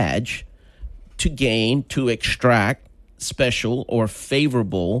that badge to extract special or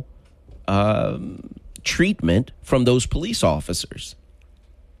favorable treatment from those police officers?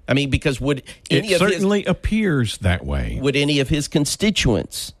 I mean, because appears that way. Would any of his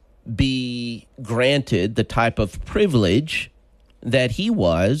constituents be granted the type of privilege that he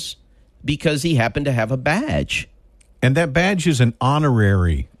was because he happened to have a badge? And that badge is an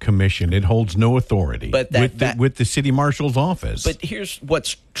honorary commission. It holds no authority with the city marshal's office. But here's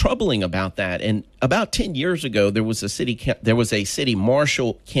what's troubling about that. And about 10 years ago, there was a city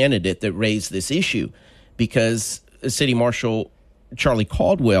marshal candidate that raised this issue because City Marshal Charlie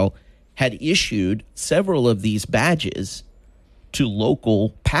Caldwell had issued several of these badges to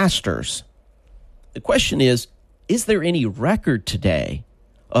local pastors. The question is there any record today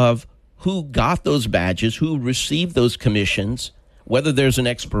of who got those badges, who received those commissions, whether there's an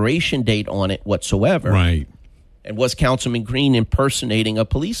expiration date on it whatsoever? Right. And was Councilman Green impersonating a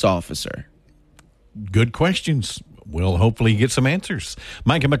police officer? Good questions. We'll hopefully get some answers.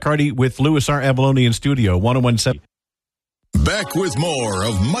 Mike and McCarty with Louis R. Avalone in studio, 101.7. Back with more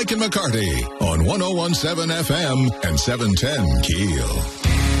of Mike and McCarty on 101.7 FM and 710 KEEL.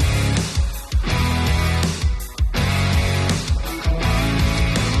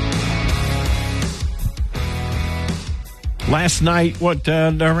 Last night,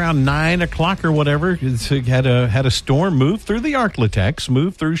 around 9 o'clock or whatever, had a storm move through the Arklatex,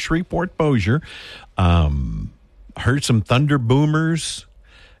 move through Shreveport, Bossier. Heard some thunder boomers,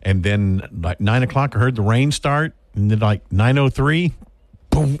 and then like 9 o'clock, I heard the rain start, and then like 9:03,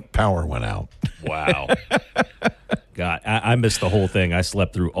 boom, power went out. Wow. God, I missed the whole thing. I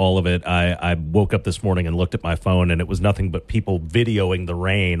slept through all of it. I woke up this morning and looked at my phone, and it was nothing but people videoing the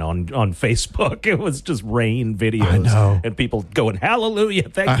rain on Facebook. It was just rain videos. I know. And people going, hallelujah,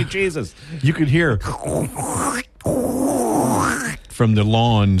 thank you, Jesus. You could hear from the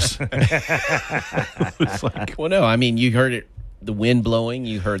lawns. It's like, well, no, I mean, you heard it, the wind blowing,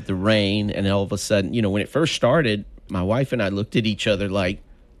 you heard the rain, and all of a sudden, when it first started, my wife and I looked at each other like,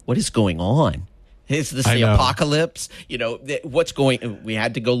 what is going on? Is this the apocalypse? What's going? We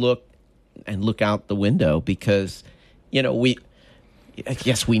had to go look out the window because, I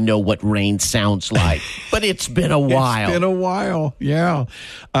guess we know what rain sounds like, but it's been a while. It's been a while, yeah.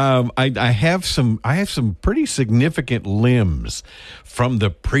 I have some pretty significant limbs from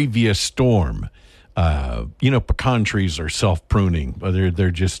the previous storm. Pecan trees are self-pruning, but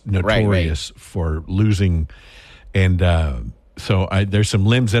they're just notorious for losing, and. So there's some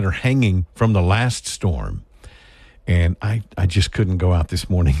limbs that are hanging from the last storm, and I just couldn't go out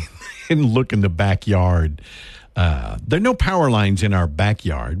this morning and look in the backyard. There are no power lines in our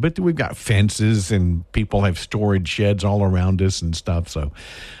backyard, but we've got fences and people have storage sheds all around us and stuff. So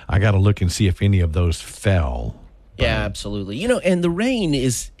I got to look and see if any of those fell. Yeah, absolutely. And the rain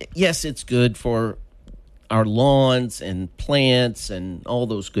is, yes, it's good for our lawns and plants and all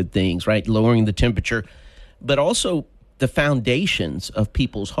those good things, right? Lowering the temperature, but also the foundations of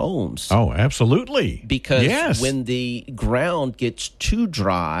people's homes. Oh, absolutely. Because when the ground gets too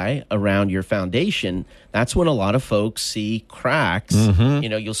dry around your foundation, that's when a lot of folks see cracks.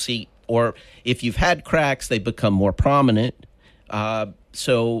 You'll see, or if you've had cracks, they become more prominent.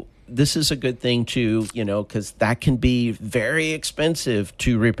 So this is a good thing too, because that can be very expensive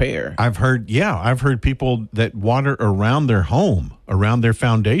to repair. I've heard people that water around their home, around their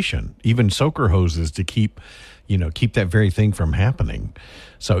foundation, even soaker hoses to keep that very thing from happening.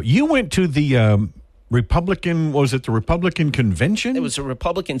 So you went to the Republican convention? It was a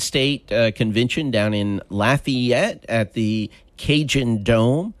Republican state convention down in Lafayette at the Cajun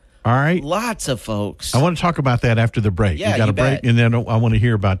Dome. All right. Lots of folks. I want to talk about that after the break. Yeah, we got a break, bet. and then I want to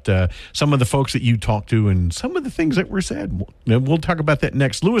hear about some of the folks that you talked to and some of the things that were said. We'll talk about that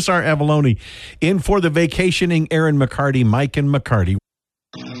next. Louis R. Avalone in for the vacationing Aaron McCarty, Mike and McCarty.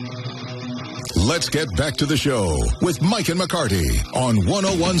 Let's get back to the show with Mike and McCarty on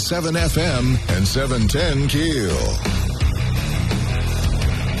 101.7 FM and 710 KEEL.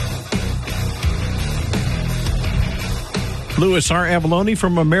 Louis R. Avalone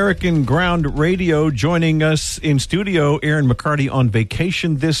from American Ground Radio joining us in studio. Aaron McCarty on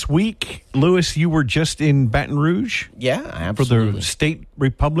vacation this week. Louis, you were just in Baton Rouge? Yeah, absolutely. For the state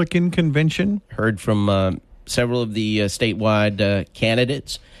Republican convention? Heard from several of the statewide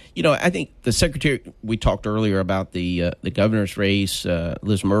candidates. I think the secretary, we talked earlier about the governor's race.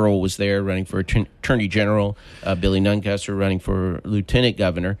 Liz Murrill was there running for attorney general. Billy Nungesser running for lieutenant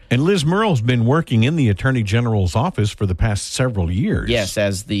governor. And Liz Murrill's been working in the attorney general's office for the past several years. Yes,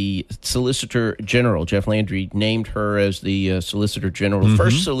 as the solicitor general. Jeff Landry named her as the solicitor general,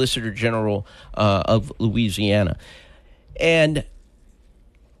 first solicitor general of Louisiana. And,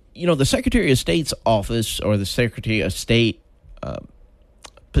 the Secretary of State's office, or the Secretary of State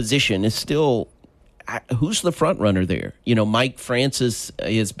position, is still, who's the front runner there? Mike Francis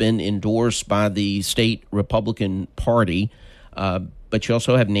has been endorsed by the state Republican Party, but you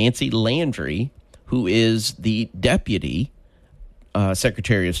also have Nancy Landry, who is the deputy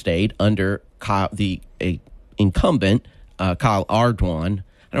Secretary of State under the incumbent Kyle Ardoin.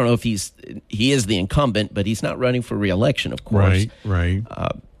 I don't know if he is the incumbent, but he's not running for re-election, of course. Right.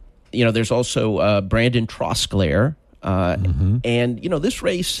 There's also Brandon Trosclair. And, this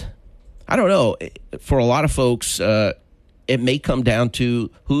race, I don't know, for a lot of folks, it may come down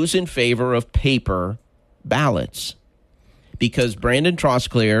to who's in favor of paper ballots. Because Brandon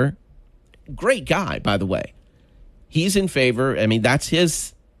Trosclair, great guy, by the way, he's in favor. I mean, that's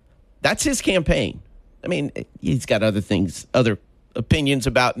his campaign. I mean, he's got other opinions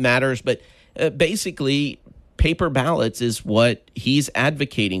about matters, but basically paper ballots is what he's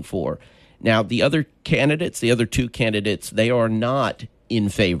advocating for. Now, the other two candidates, they are not in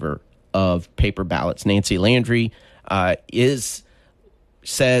favor of paper ballots. Nancy Landry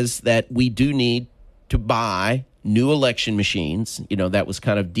says that we do need to buy new election machines. That was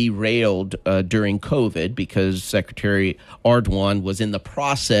kind of derailed during COVID because Secretary Ardoin was in the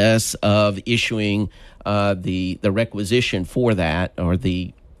process of issuing the requisition for that, or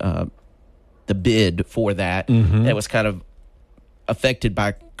the bid for that. That was kind of affected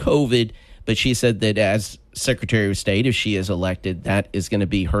by COVID. But she said that as Secretary of State, if she is elected, that is going to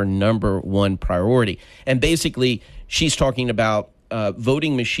be her number one priority. And basically, she's talking about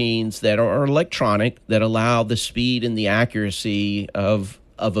voting machines that are electronic, that allow the speed and the accuracy of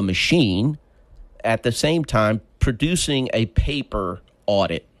a machine, at the same time producing a paper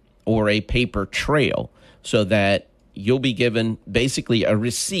audit or a paper trail, so that you'll be given basically a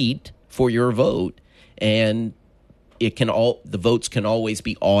receipt for your vote, and the votes can always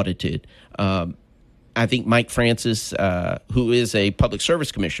be audited. I think Mike Francis, who is a public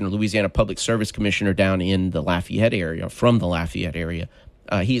service commissioner, Louisiana public service commissioner down in the Lafayette area, from the Lafayette area,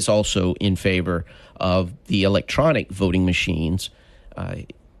 he's also in favor of the electronic voting machines,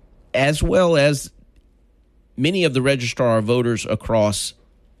 as well as many of the registrar of voters across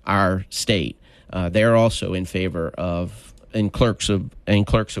our state. They're also in favor of, and clerks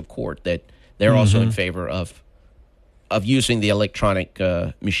of court, that they're also in favor of using the electronic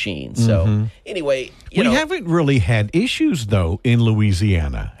machines. So anyway, we haven't really had issues though in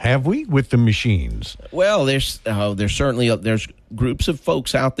Louisiana, have we, with the machines? Well, there's certainly there's groups of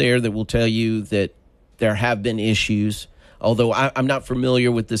folks out there that will tell you that there have been issues. Although I'm not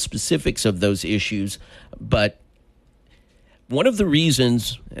familiar with the specifics of those issues, but one of the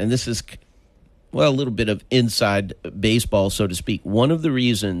reasons, and this is a little bit of inside baseball, so to speak. One of the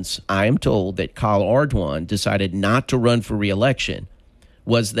reasons I am told that Kyle Ardoin decided not to run for re-election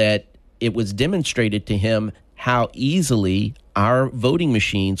was that it was demonstrated to him how easily our voting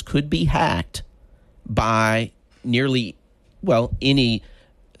machines could be hacked by nearly, any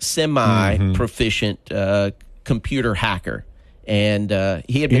semi-proficient computer hacker. And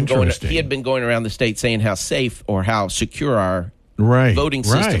he had been going around the state saying how safe or how secure our voting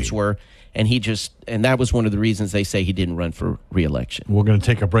systems were. And that was one of the reasons they say he didn't run for re-election. We're going to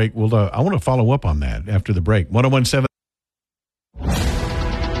take a break. I want to follow up on that after the break. 1017.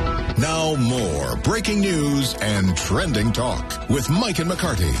 Now more breaking news and trending talk with Mike and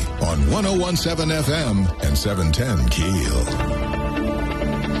McCarty on 1017 FM and 710 KEEL.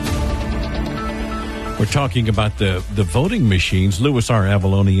 We're talking about the voting machines. Louis R.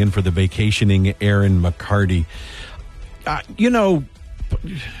 Avalone in for the vacationing Aaron McCarty.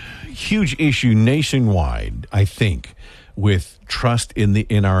 Huge issue nationwide, I think, with trust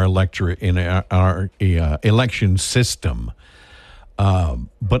in our electorate, in our election system.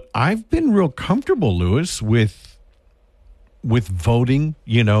 But I've been real comfortable, Louis, with voting.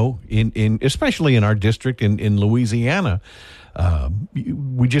 In especially in our district in Louisiana,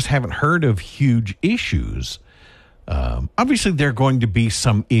 we just haven't heard of huge issues. Obviously, there are going to be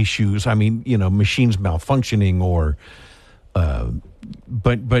some issues. I mean, machines malfunctioning or.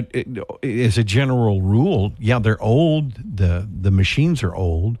 But as a general rule, they're old. The machines are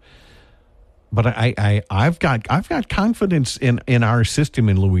old. But I've got confidence in our system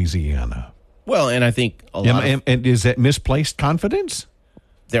in Louisiana. Well, and I think and is that misplaced confidence?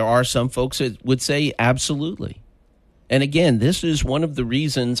 There are some folks that would say absolutely. And again, this is one of the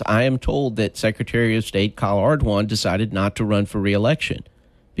reasons I am told that Secretary of State Kyle Ardoin decided not to run for re-election,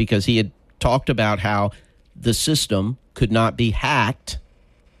 because he had talked about how the system could not be hacked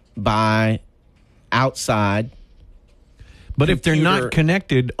by outside. But if they're not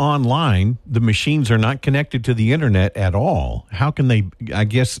connected online, the machines are not connected to the internet at all. How can they, I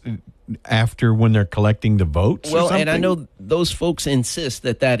guess, after when they're collecting the votes? Well, and I know those folks insist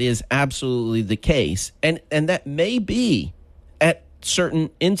that is absolutely the case. And that may be at certain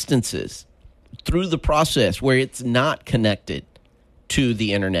instances through the process where it's not connected to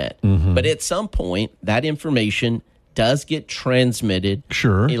the internet. Mm-hmm. But at some point, that information does get transmitted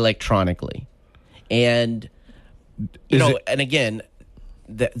electronically. And, and again,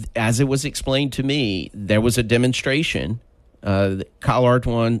 as it was explained to me, there was a demonstration. Kyle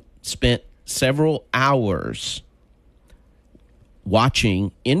Ardoin spent several hours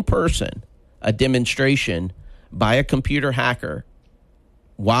watching in person a demonstration by a computer hacker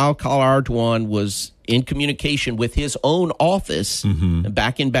while Kyle Ardoin was in communication with his own office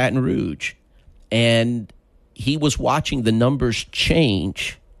back in Baton Rouge. And he was watching the numbers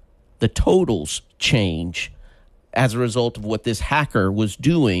change, the totals change, as a result of what this hacker was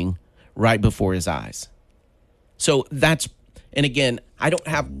doing right before his eyes. So and again, I don't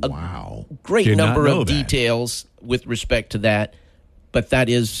have a great number of details with respect to that, but that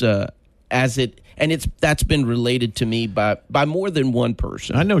is that's been related to me by more than one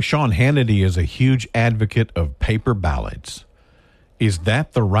person. I know Sean Hannity is a huge advocate of paper ballots. Is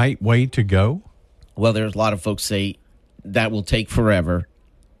that the right way to go? Well, there's a lot of folks say that will take forever.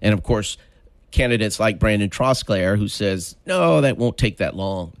 And of course, candidates like Brandon Trosclair, who says, no, that won't take that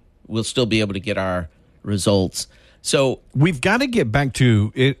long. We'll still be able to get our results. So we've got to get back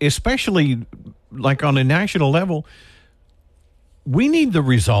to, especially like on a national level, we need the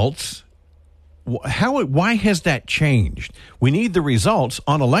results. Why has that changed? We need the results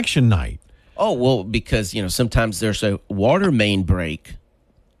on election night. Oh, well, because, sometimes there's a water main break,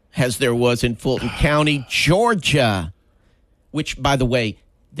 as there was in Fulton County, Georgia, which, by the way,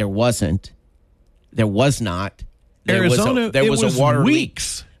 there wasn't. There was not. Arizona, there was a water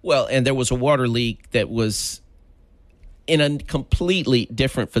weeks. leak. Well, and there was a water leak that was in a completely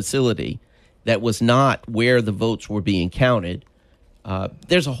different facility that was not where the votes were being counted.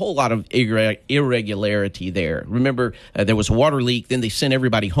 There's a whole lot of irregularity there. Remember, there was a water leak. Then they sent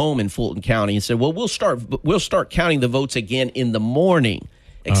everybody home in Fulton County and said, "Well, we'll start counting the votes again in the morning."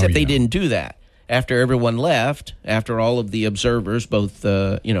 Except they didn't do that. After everyone left, after all of the observers, both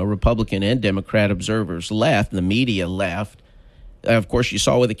Republican and Democrat observers left, the media left. Of course, you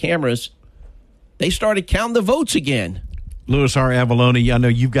saw with the cameras, they started counting the votes again. Louis R. Avalone, I know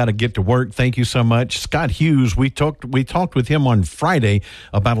you've got to get to work. Thank you so much. Scott Hughes, we talked with him on Friday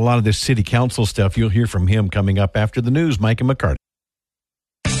about a lot of this city council stuff. You'll hear from him coming up after the news. Mike and McCarty.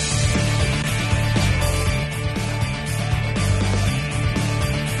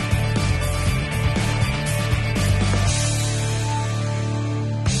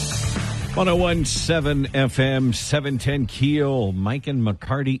 .017 FM 710 KEEL. Mike and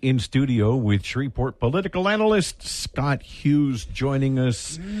McCarty in studio with Shreveport political analyst Scott Hughes joining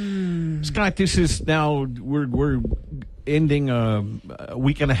us. Scott, this is now we're ending a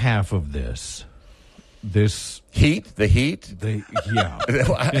week and a half of this. this the heat.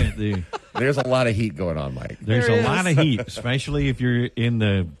 There's a lot of heat going on, Mike. There's a lot of heat, especially if you're in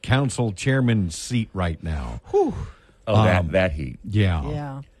the council chairman's seat right now. Whew. That heat.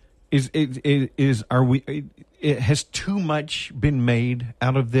 Yeah. Has too much been made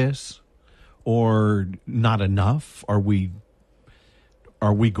out of this, or not enough? Are we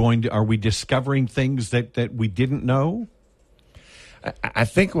discovering things that we didn't know? I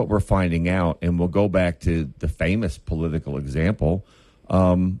think what we're finding out, and we'll go back to the famous political example,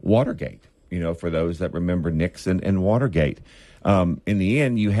 Watergate. For those that remember Nixon and Watergate. In the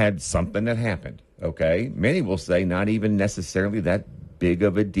end, you had something that happened, okay? Many will say not even necessarily that big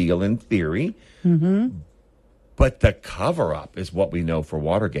of a deal in theory, but the cover-up is what we know for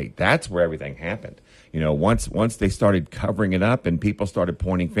Watergate. That's where everything happened. Once they started covering it up and people started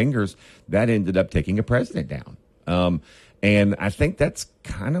pointing fingers, that ended up taking a president down. And I think that's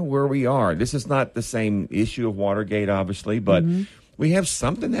kind of where we are. This is not the same issue of Watergate, obviously, but we have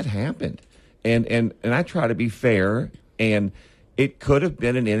something that happened. And I try to be fair, and it could have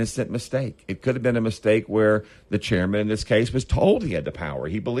been an innocent mistake. It could have been a mistake where the chairman in this case was told he had the power.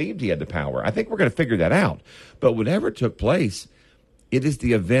 He believed he had the power. I think we're going to figure that out. But whatever took place, it is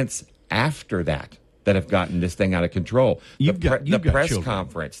the events after that have gotten this thing out of control. The press children.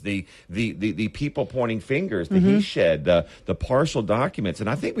 Conference, the people pointing fingers, the he shed, the partial documents. And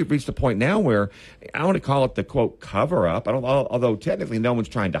I think we've reached a point now where I want to call it the, quote, cover-up. Although technically no one's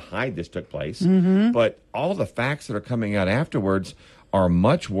trying to hide this took place. But all the facts that are coming out afterwards are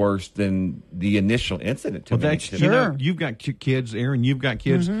much worse than the initial incident. You've got kids, Aaron, you've got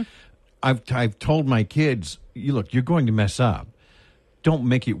kids. I've told my kids, you're going to mess up. Don't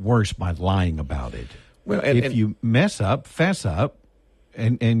make it worse by lying about it. Well, if you mess up, fess up,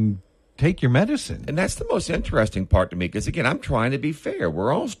 and take your medicine. And that's the most interesting part to me, because again, I'm trying to be fair.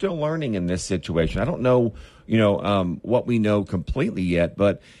 We're all still learning in this situation. I don't know, what we know completely yet,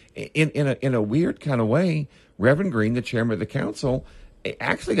 but in a weird kind of way, Reverend Green, the chairman of the council,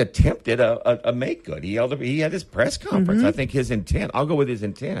 actually attempted a make good. He had his press conference. I think his intent, I'll go with his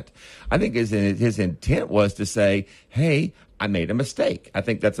intent. I think his intent was to say, hey, I made a mistake. I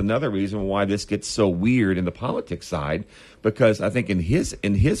think that's another reason why this gets so weird in the politics side, because I think in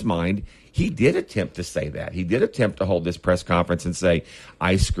his mind, he did attempt to say that. He did attempt to hold this press conference and say,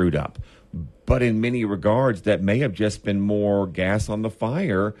 I screwed up. But in many regards, that may have just been more gas on the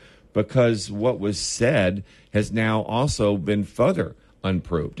fire, because what was said has now also been further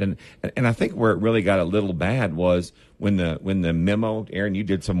unproved. And I think where it really got a little bad was when the memo, Aaron, you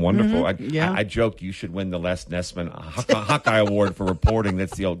did some wonderful, I joked you should win the Les Nessman Hawkeye Award for reporting.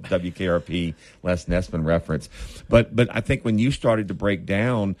 That's the old WKRP Les Nessman reference. But I think when you started to break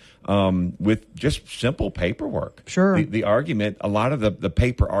down with just simple paperwork, the argument, a lot of the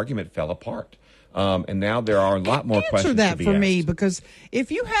paper argument fell apart. And now there are a lot more questions that to be for asked. me, because if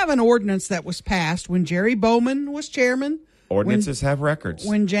you have an ordinance that was passed when Jerry Bowman was chairman, ordinances have records.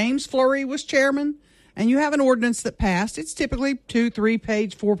 When James Fleury was chairman, and you have an ordinance that passed, it's typically 2,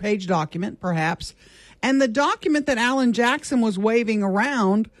 3-page, 4-page document, perhaps. And the document that Alan Jackson was waving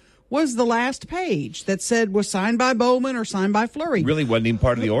around was the last page that said was signed by Bowman or signed by Fleury. Really wasn't even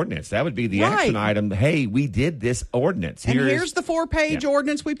part of the ordinance. That would be the action item. Hey, we did this ordinance. Here's the 4-page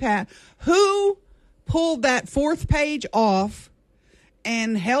ordinance we passed. Who pulled that 4th page off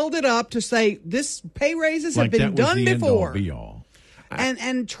and held it up to say this pay raises have been done before,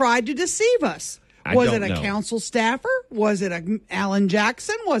 and tried to deceive us? Was it a council staffer? Was it Alan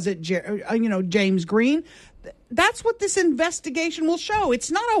Jackson? Was it James Green? That's what this investigation will show. It's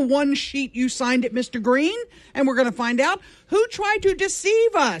not a one sheet, you signed it, Mr. Green, and we're going to find out who tried to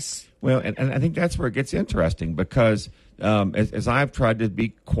deceive us. Well, and I think that's where it gets interesting, because as I've tried to be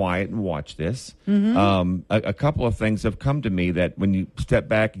quiet and watch this, a couple of things have come to me that when you step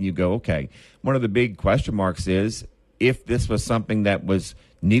back and you go, okay, one of the big question marks is if this was something that was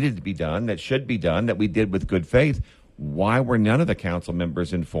needed to be done, that should be done, that we did with good faith, why were none of the council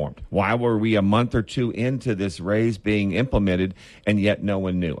members informed? Why were we a month or two into this raise being implemented and yet no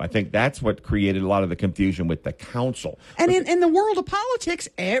one knew? I think that's what created a lot of the confusion with the council. And in the world of politics,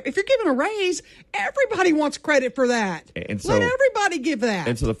 if you're given a raise, everybody wants credit for that. And so, let everybody give that.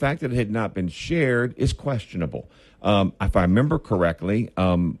 And so the fact that it had not been shared is questionable. If I remember correctly,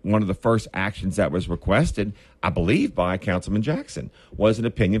 one of the first actions that was requested, I believe by Councilman Jackson, was an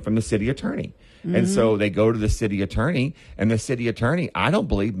opinion from the city attorney. And so they go to the city attorney, and the city attorney, I don't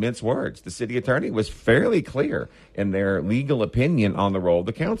believe mince words. The city attorney was fairly clear in their legal opinion on the role of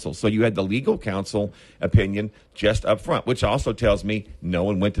the council. So you had the legal counsel opinion just up front, which also tells me no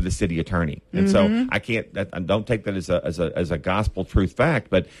one went to the city attorney. And so I don't take that as a gospel truth fact,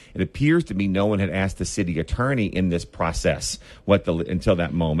 but it appears to me no one had asked the city attorney in this process until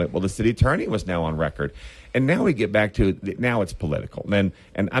that moment. Well, the city attorney was now on record. And now we get back to now it's political. And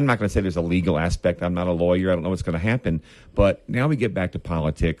I'm not going to say there's a legal aspect. I'm not a lawyer. I don't know what's going to happen. But now we get back to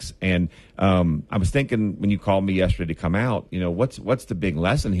politics. And I was thinking when you called me yesterday to come out, what's the big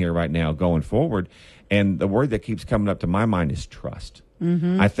lesson here right now going forward? And the word that keeps coming up to my mind is trust.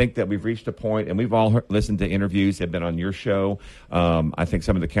 I think that we've reached a point, and we've all listened to interviews, have been on your show. I think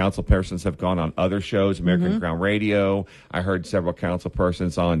some of the council persons have gone on other shows, American Crown Radio. I heard several council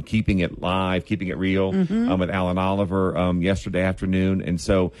persons on Keeping It Live, Keeping It Real with Alan Oliver yesterday afternoon. And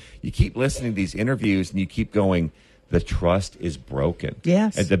so you keep listening to these interviews, and you keep going, the trust is broken.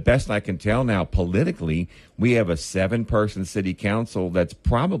 Yes. At the best I can tell now, politically, we have a 7-person city council that's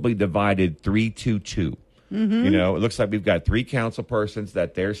probably divided 3-2-2. It looks like we've got 3 council persons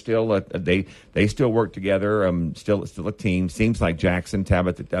that they're still they still work together. Still a team. Seems like Jackson,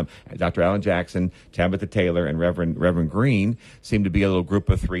 Dr. Alan Jackson, Tabitha Taylor, and Reverend Green seem to be a little group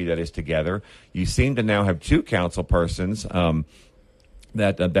of 3 that is together. You seem to now have 2 council persons.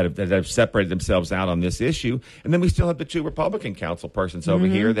 That have separated themselves out on this issue. And then we still have the 2 Republican council persons over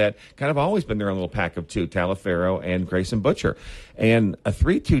here that kind of always been their own little pack of 2, Talaferro and Grayson Butcher. And a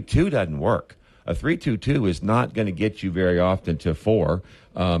 3-2-2 doesn't work. A 3-2-2 is not going to get you very often to 4.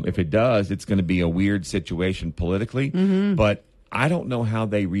 If it does, it's going to be a weird situation politically. But I don't know how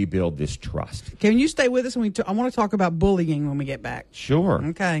they rebuild this trust. Can you stay with us? I want to talk about bullying when we get back. Sure.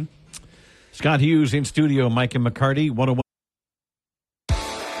 Okay. Scott Hughes in studio, Mike and McCarty, 101.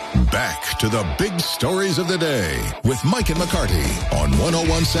 Back to the big stories of the day with Mike and McCarty on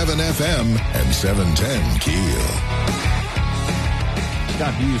 101.7 FM and 710 KEEL.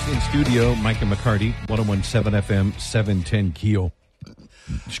 Scott Hughes in studio, Mike and McCarty, 101.7 FM, 710 KEEL.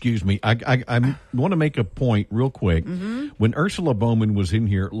 Excuse me. I want to make a point real quick. When Ursula Bowman was in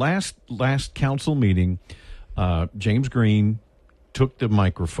here, last council meeting, James Green took the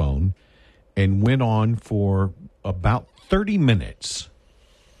microphone and went on for about 30 minutes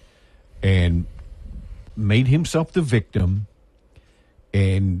and made himself the victim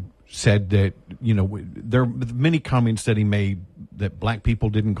and said that, there are many comments that he made that black people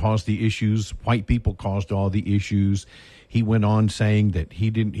didn't cause the issues, white people caused all the issues. He went on saying that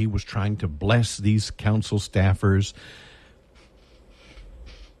he was trying to bless these council staffers.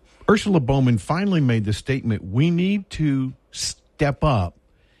 Ursula Bowman finally made the statement, we need to step up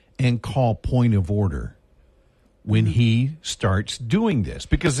and call point of order when he starts doing this,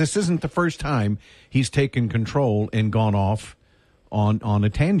 because this isn't the first time he's taken control and gone off on a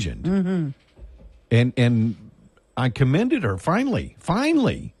tangent. And I commended her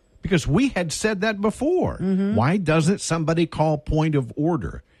finally, because we had said that before. Why doesn't somebody call point of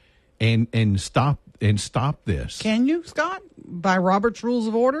order and stop this? Can you, Scott, by Robert's Rules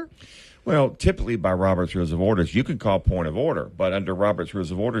of Order? Well, typically by Robert's Rules of Orders, you can call point of order, but under Robert's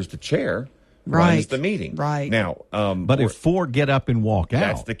Rules of Orders, the chair runs the meeting. Right. Now, but if 4 get up and walk out.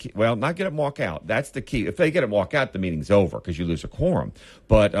 That's the key. Well, not get up and walk out. That's the key. If they get up and walk out, the meeting's over because you lose a quorum.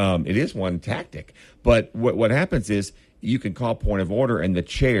 But it is one tactic. But what happens is you can call point of order, and the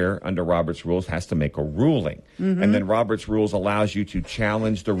chair under Robert's Rules has to make a ruling. And then Robert's Rules allows you to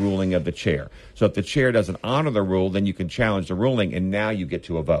challenge the ruling of the chair. So if the chair doesn't honor the rule, then you can challenge the ruling, and now you get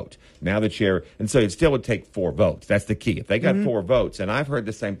to a vote. Now the chair, and so it still would take 4 votes. That's the key. If they got 4 votes, and I've heard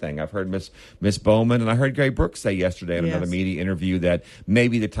the same thing. I've heard Miss Bowman, and I heard Gary Brooks say yesterday in another media interview that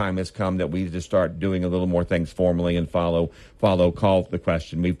maybe the time has come that we just start doing a little more things formally and call the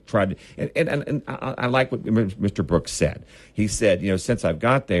question. We've tried to, and I like what Mr. Brooks said. He said, since I've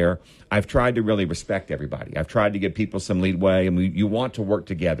got there, I've tried to really respect everybody. I've tried to give people some leadway, and you want to work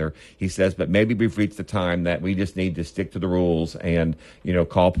together, he says, but maybe we've reached the time that we just need to stick to the rules and,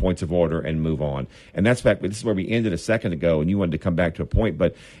 call points of order and move on. And this is where we ended a second ago, and you wanted to come back to a point,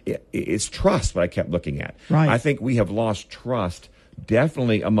 but it's trust what I kept looking at. Right. I think we have lost trust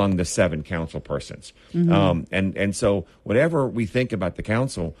definitely among the 7 council persons. And so whatever we think about the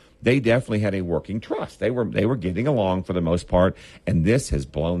council, they definitely had a working trust. They were getting along for the most part, and this has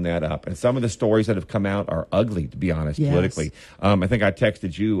blown that up. And some of the stories that have come out are ugly, to be honest, politically. I think I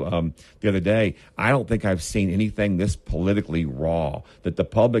texted you the other day. I don't think I've seen anything this politically raw, that the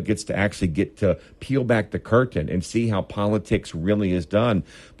public gets to actually get to peel back the curtain and see how politics really is done,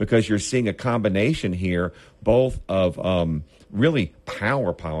 because you're seeing a combination here, both of really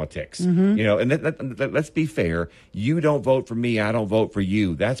power politics, and let's be fair. You don't vote for me, I don't vote for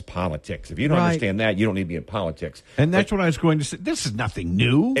you. That's politics. If you don't understand that, you don't need to be in politics. And that's what I was going to say. This is nothing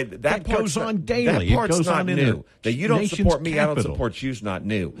new. That goes on daily. That part's it goes not on new. That you don't support me, capital. I don't support you is not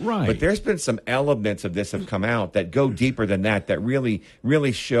new. Right. But there's been some elements of this have come out that go deeper than that really,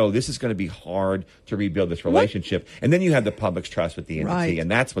 really show this is going to be hard to rebuild this relationship. And then you have the public's trust with the entity,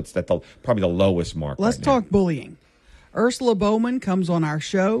 and that's what's probably the lowest mark. Let's talk bullying. Ursula Bowman comes on our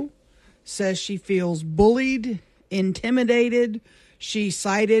show, says she feels bullied, intimidated. She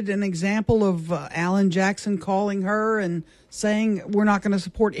cited an example of Alan Jackson calling her and saying, we're not going to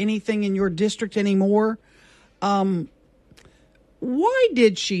support anything in your district anymore. Why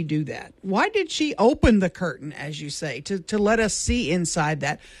did she do that? Why did she open the curtain, as you say, to let us see inside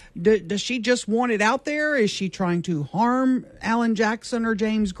that? Does she just want it out there? Is she trying to harm Alan Jackson or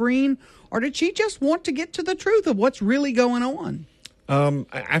James Green? Or did she just want to get to the truth of what's really going on?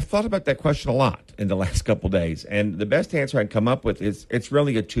 I've thought about that question a lot in the last couple of days. And the best answer I'd come up with is it's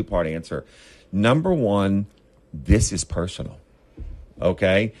really a 2-part answer. Number one, this is personal.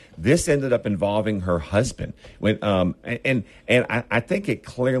 Okay, this ended up involving her husband. And I think it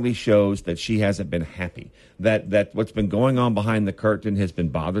clearly shows that she hasn't been happy. That what's been going on behind the curtain has been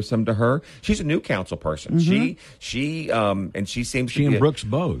bothersome to her. She's a new council person. She seems she and Brooks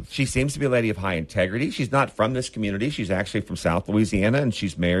both. She seems to be a lady of high integrity. She's not from this community. She's actually from South Louisiana, and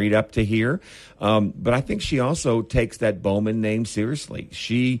she's married up to here. But I think she also takes that Bowman name seriously.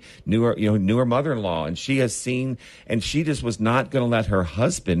 She knew her mother-in-law, and she has seen, and she just was not going to let her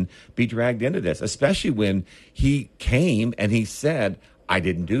husband be dragged into this, especially when he came and he said, I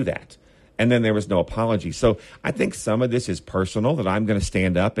didn't do that. And then there was no apology. So I think some of this is personal, that I'm going to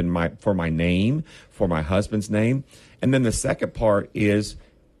stand up for my name, for my husband's name. And then the second part is,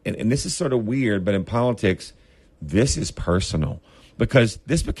 and this is sort of weird, but in politics, this is personal, because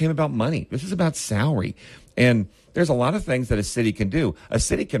this became about money. This is about salary. And there's a lot of things that a city can do. A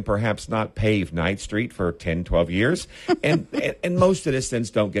city can perhaps not pave Ninth Street for 10, 12 years. And most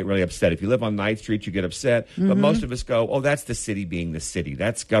citizens don't get really upset. If you live on Ninth Street, you get upset. But most of us go, oh, that's the city being the city.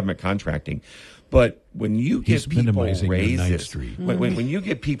 That's government contracting. But when you give people raises, when you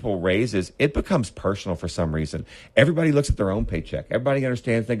give people raises, it becomes personal for some reason. Everybody looks at their own paycheck. Everybody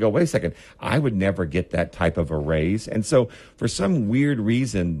understands. They go, wait a second, I would never get that type of a raise. And so for some weird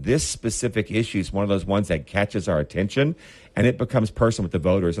reason, this specific issue is one of those ones that catches our attention, and it becomes personal with the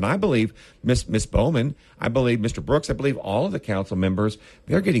voters. And I believe Miss Bowman, I believe Mr. Brooks, I believe all of the council members,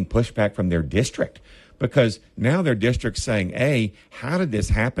 they're getting pushback from their district. Because now their district's saying, A, how did this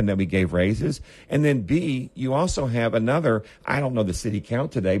happen that we gave raises? And then B, you also have another, I don't know the city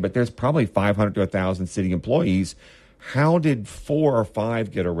count today, but there's probably 500 to 1,000 city employees. How did 4 or 5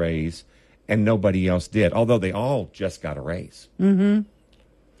 get a raise and nobody else did? Although they all just got a raise. Mm-hmm.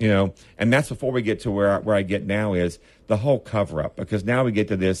 And that's before we get to where I get now is the whole cover-up. Because now we get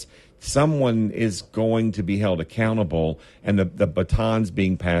to this, someone is going to be held accountable, and the baton's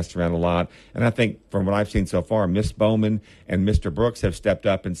being passed around a lot. And I think from what I've seen so far, Miss Bowman and Mr. Brooks have stepped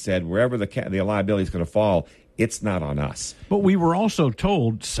up and said, wherever the liability is going to fall, it's not on us. But we were also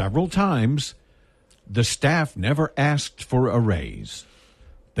told several times the staff never asked for a raise.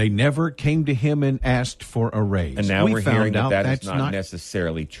 They never came to him and asked for a raise. And now we're hearing that is not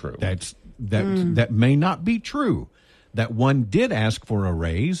necessarily true. That may not be true. That one did ask for a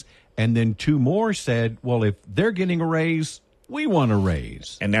raise, and then 2 more said, well, if they're getting a raise, we want a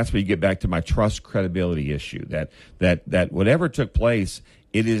raise. And that's where you get back to my trust credibility issue, that whatever took place,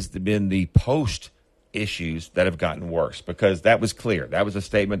 it has been the post issues that have gotten worse, because that was clear. That was a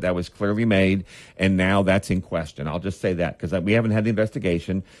statement that was clearly made, and now that's in question. I'll just say that because we haven't had the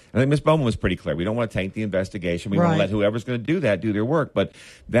investigation. I think Ms. Bowman was pretty clear. We don't want to taint the investigation. We want to let whoever's going to do that do their work. But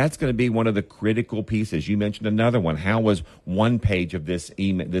that's going to be one of the critical pieces. You mentioned another one. How was one page of this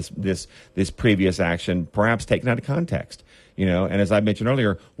email, this previous action perhaps taken out of context? And as I mentioned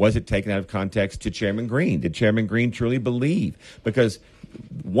earlier, was it taken out of context to Chairman Green? Did Chairman Green truly believe? Because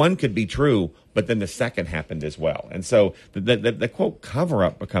one could be true, but then the second happened as well. And so the quote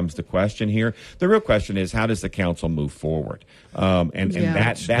cover-up becomes the question here. The real question is, how does the council move forward?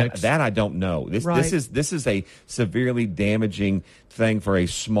 That I don't know. This is a severely damaging thing for a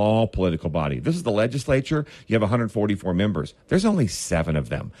small political body. This is the legislature. You have 144 members. There's only 7 of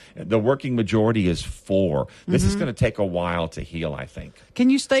them. The working majority is 4. This is going to take a while to heal, I think. Can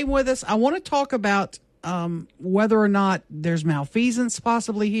you stay with us? I want to talk about whether or not there's malfeasance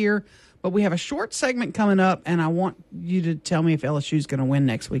possibly here, but we have a short segment coming up, and I want you to tell me if LSU is going to win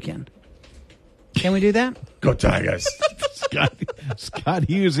next weekend. Can we do that? Go Tigers. Scott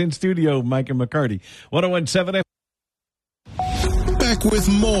Hughes in studio, Mike and McCarty. 101.7 Back with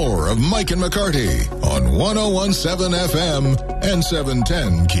more of Mike and McCarty on 101.7 FM and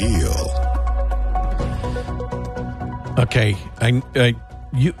 710 KEEL. Okay,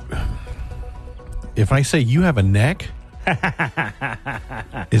 you. If I say you have a neck,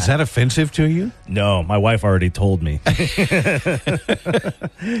 is that offensive to you? No, my wife already told me.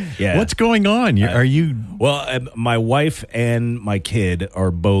 Yeah. What's going on? Are you? Well, my wife and my kid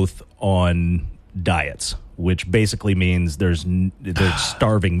are both on diets, which basically means they're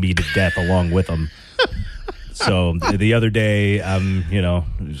starving me to death along with them. So the other day, I'm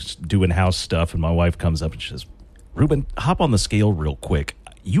just doing house stuff, and my wife comes up and she says, "Ruben, hop on the scale real quick.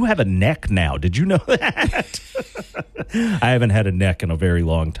 You have a neck now. Did you know that?" I haven't had a neck in a very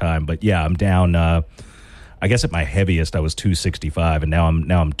long time, but yeah, I'm down. I guess at my heaviest I was 265, and now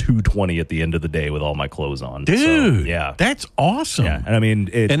I'm 220 at the end of the day with all my clothes on. Dude, so, yeah, that's awesome. Yeah, and I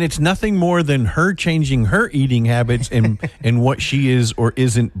mean, it's nothing more than her changing her eating habits and what she is or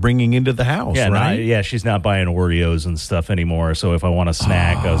isn't bringing into the house. Yeah, right? She's not buying Oreos and stuff anymore. So if I want a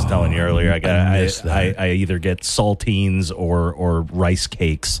snack, I was telling you earlier, I either get saltines or rice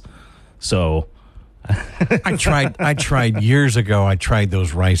cakes. So I tried years ago. I tried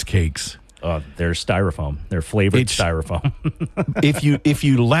those rice cakes. They're styrofoam. They're flavored styrofoam. if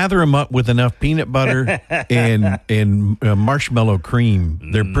you lather them up with enough peanut butter and marshmallow cream,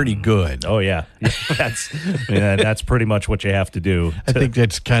 they're pretty good. Oh yeah, that's pretty much what you have to do. I think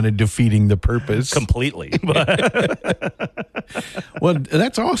that's kind of defeating the purpose completely. Well,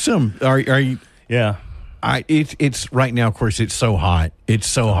 that's awesome. Are you? Yeah. It's right now. Of course, it's so hot. It's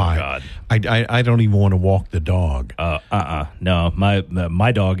so hot. God. I don't even want to walk the dog. No,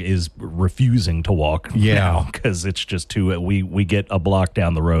 my dog is refusing to walk. Yeah, because it's just too. We get a block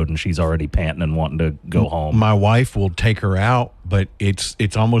down the road and she's already panting and wanting to go home. My wife will take her out, but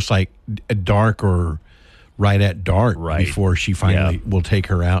it's almost like dark or right at dark before she finally will take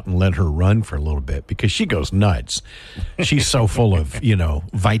her out and let her run for a little bit because she goes nuts. She's so full of,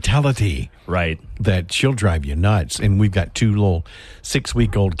 vitality. Right. That she'll drive you nuts. And we've got 2 little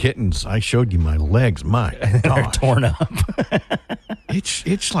 6-week-old kittens. I showed you my legs. My God. They're torn up.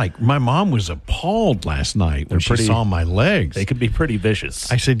 It's like my mom was appalled last night when she saw my legs. They could be pretty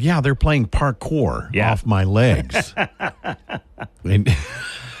vicious. I said, yeah, they're playing parkour off my legs.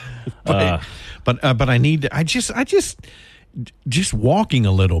 But I need to, I just walking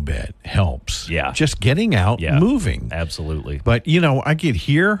a little bit helps. Yeah. Just getting out, moving. Absolutely. But, I get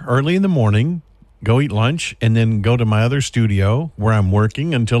here early in the morning, go eat lunch, and then go to my other studio where I'm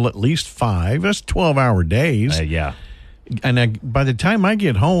working until at least 5. That's 12-hour days. Yeah. And by the time I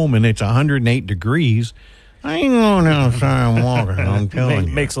get home and it's 108 degrees, I ain't going outside and walking, I'm telling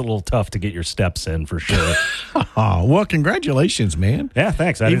you. Makes it a little tough to get your steps in for sure. Well, congratulations, man. Yeah,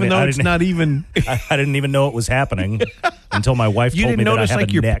 thanks. I didn't even know it was happening until my wife told me that I have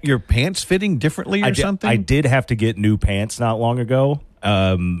a neck. Your pants fitting differently or something? I did have to get new pants not long ago,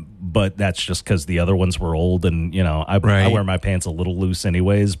 but that's just because the other ones were old and, I wear my pants a little loose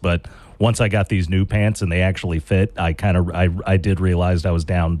anyways, but once I got these new pants and they actually fit, I did realize I was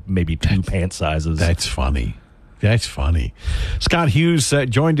down maybe 2 pant sizes. That's funny. Scott Hughes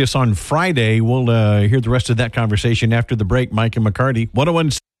joined us on Friday. We'll hear the rest of that conversation after the break. Mike and McCarty, 101.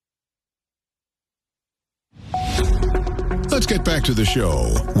 Let's get back to the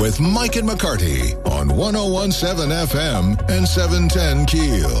show with Mike and McCarty on 101.7 FM and 710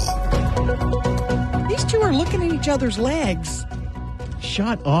 KEEL. These two are looking at each other's legs.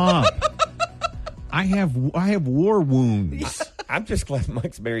 Shut up. I have war wounds. I'm just glad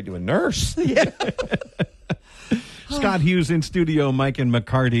Mike's married to a nurse. Yeah. Scott Hughes in studio, Mike and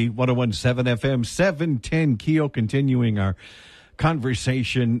McCarty, 101.7 FM, 710 KEEL, continuing our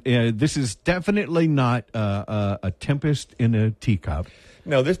conversation. This is definitely not a tempest in a teacup.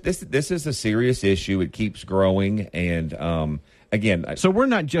 No, this is a serious issue. It keeps growing, and again, so we're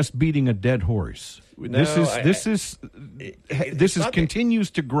not just beating a dead horse. This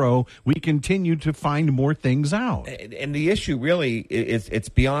continues to grow. We continue to find more things out, and the issue really is it's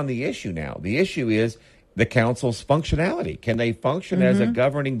beyond the issue now. The issue is the council's functionality. Can they function as a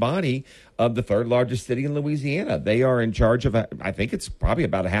governing body of the third largest city in Louisiana? They are in charge of, I think it's probably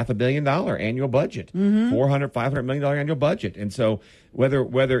about $500 million annual budget, $500 million annual budget. And so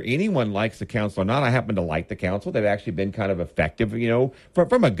whether anyone likes the council or not, I happen to like the council. They've actually been kind of effective,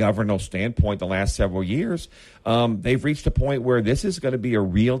 from a governmental standpoint the last several years. They've reached a point where this is going to be a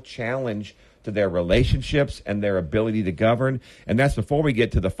real challenge to their relationships and their ability to govern. And that's before we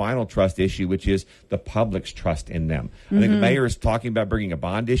get to the final trust issue, which is the public's trust in them. I think the mayor is talking about bringing a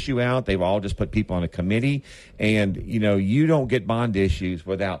bond issue out. They've all just put people on a committee. And, you don't get bond issues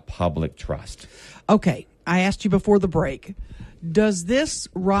without public trust. Okay. I asked you before the break. Does this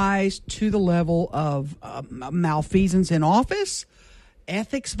rise to the level of malfeasance in office,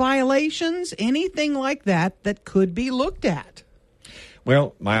 ethics violations, anything like that could be looked at?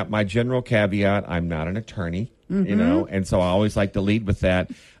 Well, my general caveat, I'm not an attorney, and so I always like to lead with that.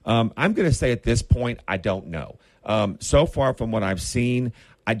 I'm going to say at this point, I don't know. So far from what I've seen,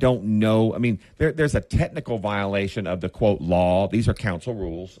 I don't know. I mean, there's a technical violation of the, quote, law. These are council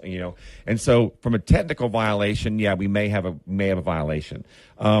rules, And so from a technical violation, yeah, we may have a violation.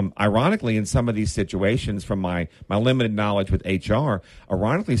 Ironically, in some of these situations, from my limited knowledge with HR,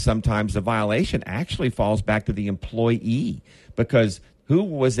 ironically, sometimes the violation actually falls back to the employee because who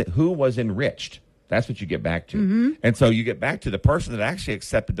was enriched? That's what you get back to. And so you get back to the person that actually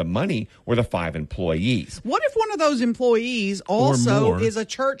accepted the money were the 5 employees. What if one of those employees also is a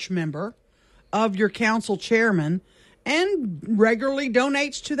church member of your council chairman and regularly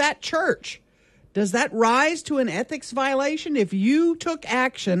donates to that church? Does that rise to an ethics violation if you took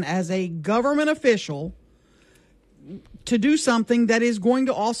action as a government official to do something that is going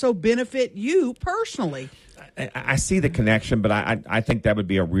to also benefit you personally? I see the connection, but I think that would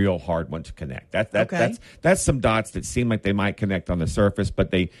be a real hard one to connect. That's some dots that seem like they might connect on the surface, but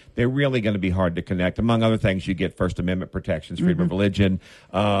they're really going to be hard to connect. Among other things, you get First Amendment protections, freedom of religion,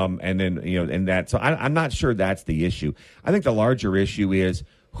 and then and that. So I'm not sure that's the issue. I think the larger issue is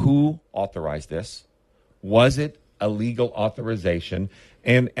who authorized this. Was it a legal authorization?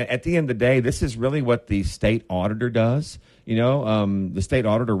 And at the end of the day, this is really what the state auditor does. The state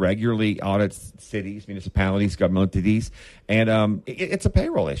auditor regularly audits cities, municipalities, government entities, and it's a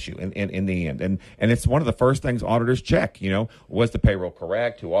payroll issue in the end. And it's one of the first things auditors check, was the payroll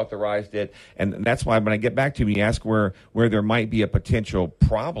correct? Who authorized it? And that's why when I get back to you ask where there might be a potential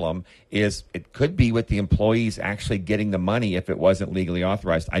problem is it could be with the employees actually getting the money if it wasn't legally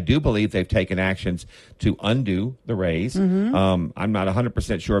authorized. I do believe they've taken actions to undo the raise. I'm not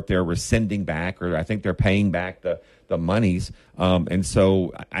 100% sure if they're rescinding back or I think they're paying back the monies. And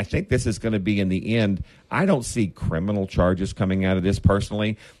so I think this is going to be in the end. I don't see criminal charges coming out of this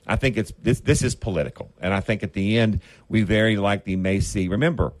personally. I think this is political. And I think at the end, we very likely may see,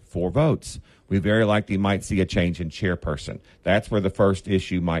 remember, 4 votes. We very likely might see a change in chairperson. That's where the first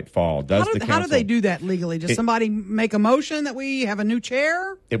issue might fall. How do they do that legally? Does somebody make a motion that we have a new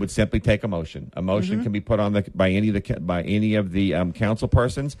chair? It would simply take a motion. A motion can be put on by any of the council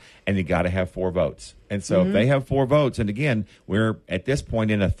persons, and you got to have 4 votes. And so if they have 4 votes, and again, we're at this point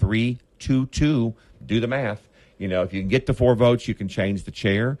in a 3-2-2. Do the math. If you can get to 4 votes, you can change the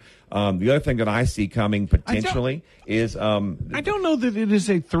chair. The other thing that I see coming potentially is... I don't know that it is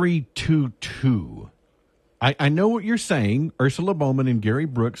a 3-2-2. I know what you're saying. Ursula Bowman and Gary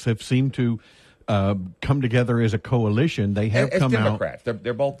Brooks have seemed to come together as a coalition. They have come Democrats. out.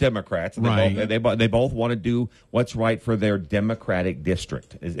 They're both Democrats. And right. They both want to do what's right for their Democratic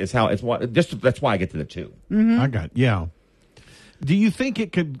district. That's why I get to the 2. I got yeah. Do you think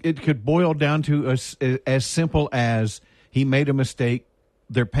it could boil down to as simple as he made a mistake,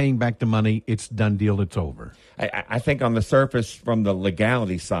 they're paying back the money, it's done deal, it's over? I think on the surface, from the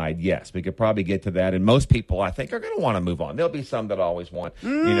legality side, yes, we could probably get to that. And most people, I think, are going to want to move on. There'll be some that always want, some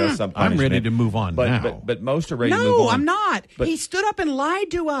punishment. I'm ready to move on now. But most are ready to move on. No, I'm not. He stood up and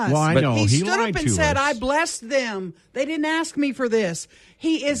lied to us. Well, I know. He stood lied up and said, I blessed them. They didn't ask me for this.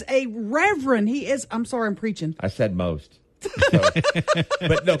 He is a reverend. I'm sorry, I'm preaching. I said most.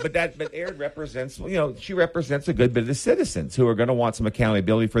 But Erin represents, she represents a good bit of the citizens who are going to want some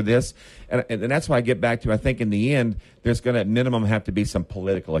accountability for this, and that's why I get back to, I think in the end there's going to at minimum have to be some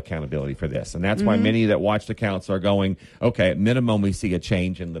political accountability for this. And that's why many that watch the council are going, okay, at minimum we see a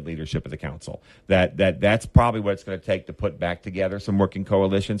change in the leadership of the council. That's probably what it's going to take to put back together some working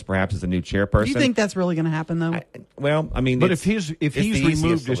coalitions, perhaps as a new chairperson. Do you think that's really going to happen, though? But if he's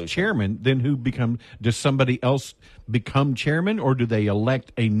removed as chairman, then does somebody else become chairman, or do they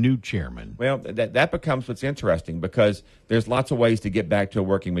elect a new chairman? Well, that becomes what's interesting, because there's lots of ways to get back to a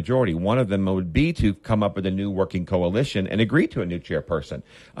working majority. One of them would be to come up with a new working coalition and agree to a new chairperson.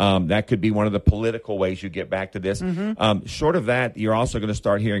 That could be one of the political ways you get back to this. Short of that, you're also going to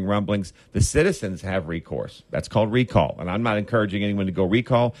start hearing rumblings. The citizens have recourse. That's called recall. And I'm not encouraging anyone to go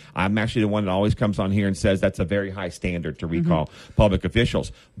recall. I'm actually the one that always comes on here and says that's a very high standard to recall public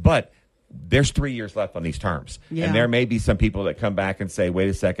officials. But there's 3 years left on these terms. Yeah. And there may be some people that come back and say, wait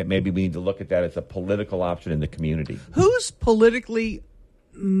a second, maybe we need to look at that as a political option in the community. Who's politically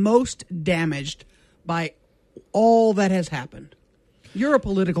most damaged by all that has happened? You're a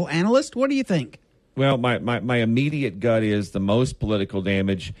political analyst. What do you think? Well, my immediate gut is the most political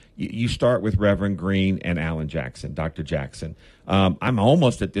damage. You start with Reverend Green and Alan Jackson, Dr. Jackson. I'm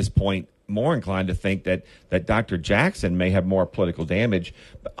almost at this point more inclined to think that Dr. Jackson may have more political damage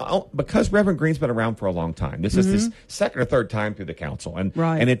because Reverend Green's been around for a long time. This is his second or third time through the council.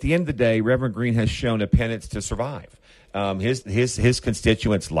 And at the end of the day, Reverend Green has shown a penance to survive. His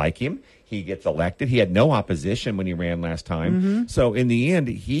constituents like him. He gets elected. He had no opposition when he ran last time. So in the end,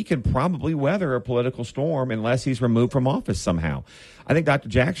 he can probably weather a political storm unless he's removed from office somehow. I think Dr.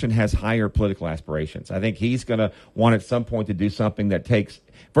 Jackson has higher political aspirations. I think he's going to want at some point to do something that takes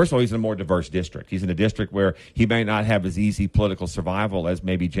 – first of all, he's in a more diverse district. He's in a district where he may not have as easy political survival as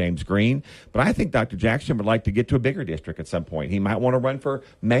maybe James Green. But I think Dr. Jackson would like to get to a bigger district at some point. He might want to run for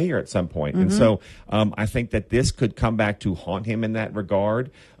mayor at some point. And so I think that this could come back to haunt him in that regard.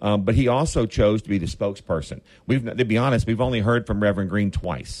 But he also chose to be the spokesperson. To be honest, we've only heard from Reverend Green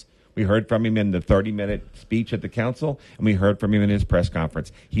twice. We heard from him in the 30-minute speech at the council, and we heard from him in his press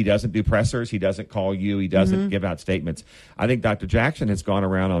conference. He doesn't do pressers. He doesn't call you. He doesn't give out statements. I think Dr. Jackson has gone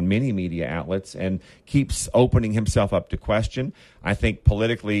around on many media outlets and keeps opening himself up to question. I think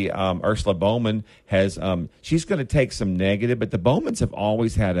politically, Ursula Bowman has she's going to take some negative, but the Bowmans have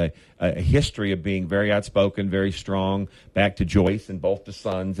always had a history of being very outspoken, very strong, back to Joyce and both the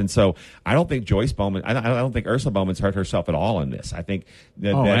sons. And so I don't think Joyce Bowman, I don't think Ursula Bowman's hurt herself at all in this. I think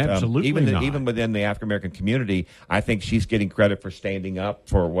that, absolutely not. Even within the African-American community, I think she's getting credit for standing up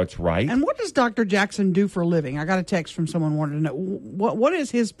for what's right. And what does Dr. Jackson do for a living? I got a text from someone wanted to know what is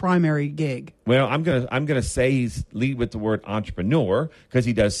his primary gig? Well, I'm gonna say he's lead with the word entrepreneur because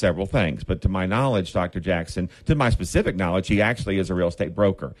he does several things. But to my knowledge, Dr. Jackson, to my specific knowledge, he actually is a real estate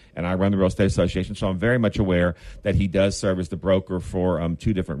broker, and I run the Real Estate Association, so I'm very much aware that he does serve as the broker for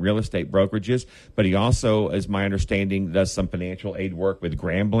 2 different real estate brokerages. But he also, as my understanding, does some financial aid work with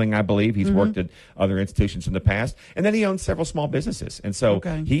Grambling, I believe. He's worked at other institutions in the past, and then he owns several small businesses, and so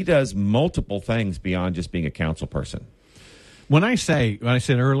he does multiple things beyond just being a council person. When I said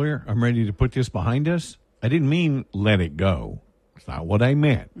earlier, I'm ready to put this behind us, I didn't mean let it go. It's not what I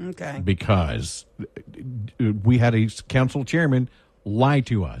meant. Okay. Because we had a council chairman lie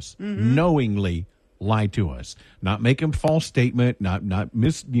to us, knowingly lie to us, not make a false statement, not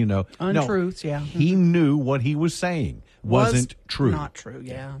untruths. No, he knew what he was saying wasn't true. Not true.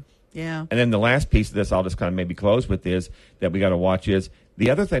 Yeah. And then the last piece of this, I'll just kind of maybe close with, is that we got to watch is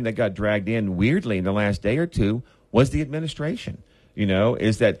the other thing that got dragged in weirdly in the last day or two was the administration.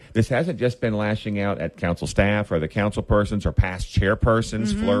 Is that this hasn't just been lashing out at council staff or the council persons or past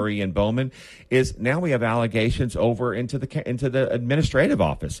chairpersons, Fleury and Bowman, is now we have allegations over into the administrative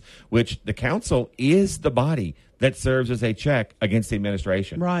office, which the council is the body that serves as a check against the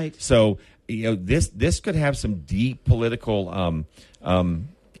administration. Right. So, this could have some deep political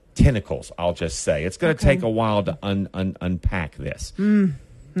tentacles, I'll just say. It's going to take a while to unpack this.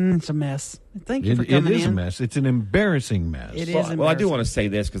 It's a mess. Thank you for coming in. It is a mess. It's an embarrassing mess. It is embarrassing. Well, I do want to say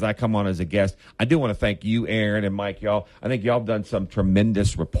this because I come on as a guest. I do want to thank you, Aaron and Mike, y'all. I think y'all have done some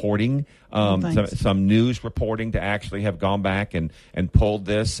tremendous reporting, some news reporting to actually have gone back and pulled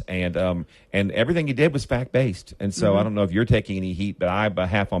this. And everything you did was fact-based. And so I don't know if you're taking any heat, but I, on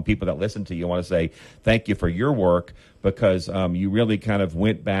behalf of people that listen to you, want to say thank you for your work because you really kind of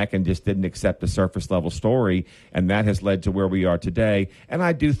went back and just didn't accept the surface-level story, and that has led to where we are today. And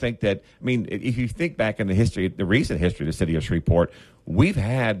I do think that, if you think back in the recent history of the city of Shreveport, we've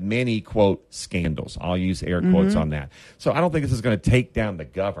had many, quote, scandals. I'll use air quotes on that. So I don't think this is going to take down the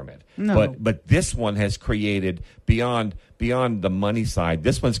government. No. But this one has created, beyond the money side,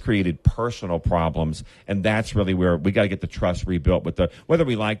 this one's created personal problems, and that's really where we got to get the trust rebuilt. With whether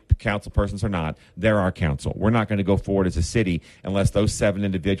we like the council persons or not, they're our council. We're not going to go forward as a city unless those 7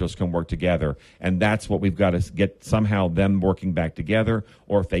 individuals can work together, and that's what we've got to get, somehow them working back together.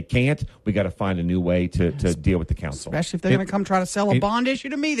 Or if they can't, we got to find a new way to deal with the council. Especially if they're going to come try to sell a bond issue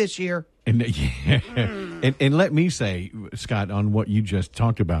to me this year. And, and let me say, Scott, on what you just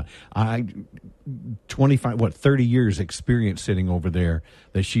talked about, 30 years experience sitting over there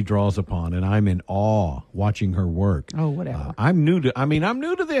that she draws upon, and I'm in awe watching her work. Oh, whatever. I'm new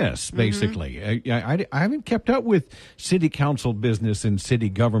to this, basically. I haven't kept up with city council business and city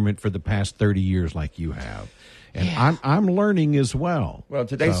government for the past 30 years like you have. And I'm learning as well. Well,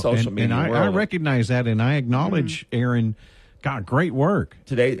 today's social media world. I recognize that, and I acknowledge Aaron. God, great work.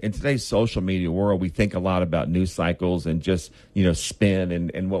 In today's social media world, we think a lot about news cycles and just, spin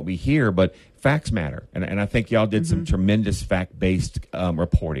and what we hear, but facts matter. And I think y'all did some tremendous fact-based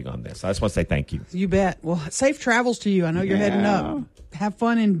reporting on this. I just want to say thank you. You bet. Well, safe travels to you. I know you're heading up. Have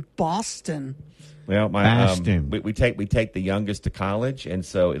fun in Boston. Well, we take the youngest to college, and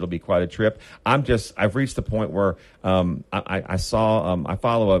so it'll be quite a trip. I've reached the point where I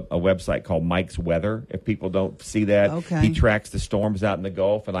follow a website called Mike's Weather. If people don't see that, he tracks the storms out in the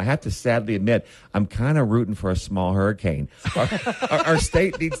Gulf, and I have to sadly admit I'm kind of rooting for a small hurricane. Our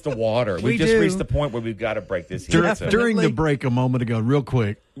state needs the water. We just reached the point where we've got to break this heat. During the break a moment ago, real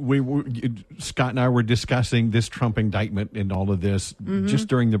quick, Scott and I were discussing this Trump indictment and all of this just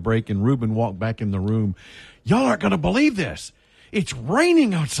during the break, and Ruben walked back in the room. Y'all aren't going to believe this. It's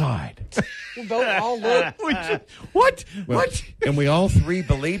raining outside. We both all look. What? And we all three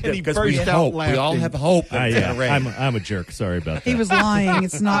believed it because we hope. We all have hope that it's going to rain. I'm a jerk. Sorry about that. He was lying.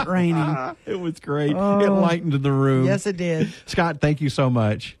 It's not raining. It was great. It lightened the room. Yes, it did. Scott, thank you so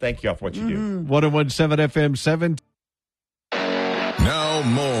much. Thank you all for what you do. 101.7 FM 7. Now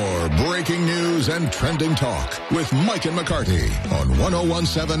more breaking news and trending talk with Mike and McCarty on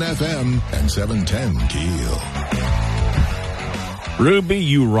 101.7 FM and 710 KEEL. Ruby,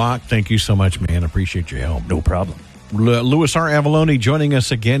 you rock. Thank you so much, man. Appreciate your help. No problem. Louis R. Avalone joining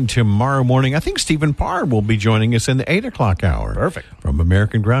us again tomorrow morning. I think Stephen Parr will be joining us in the 8 o'clock hour. Perfect. From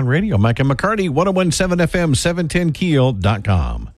American Ground Radio, Mike and McCarty, 101.7 FM, 710KEEL.com.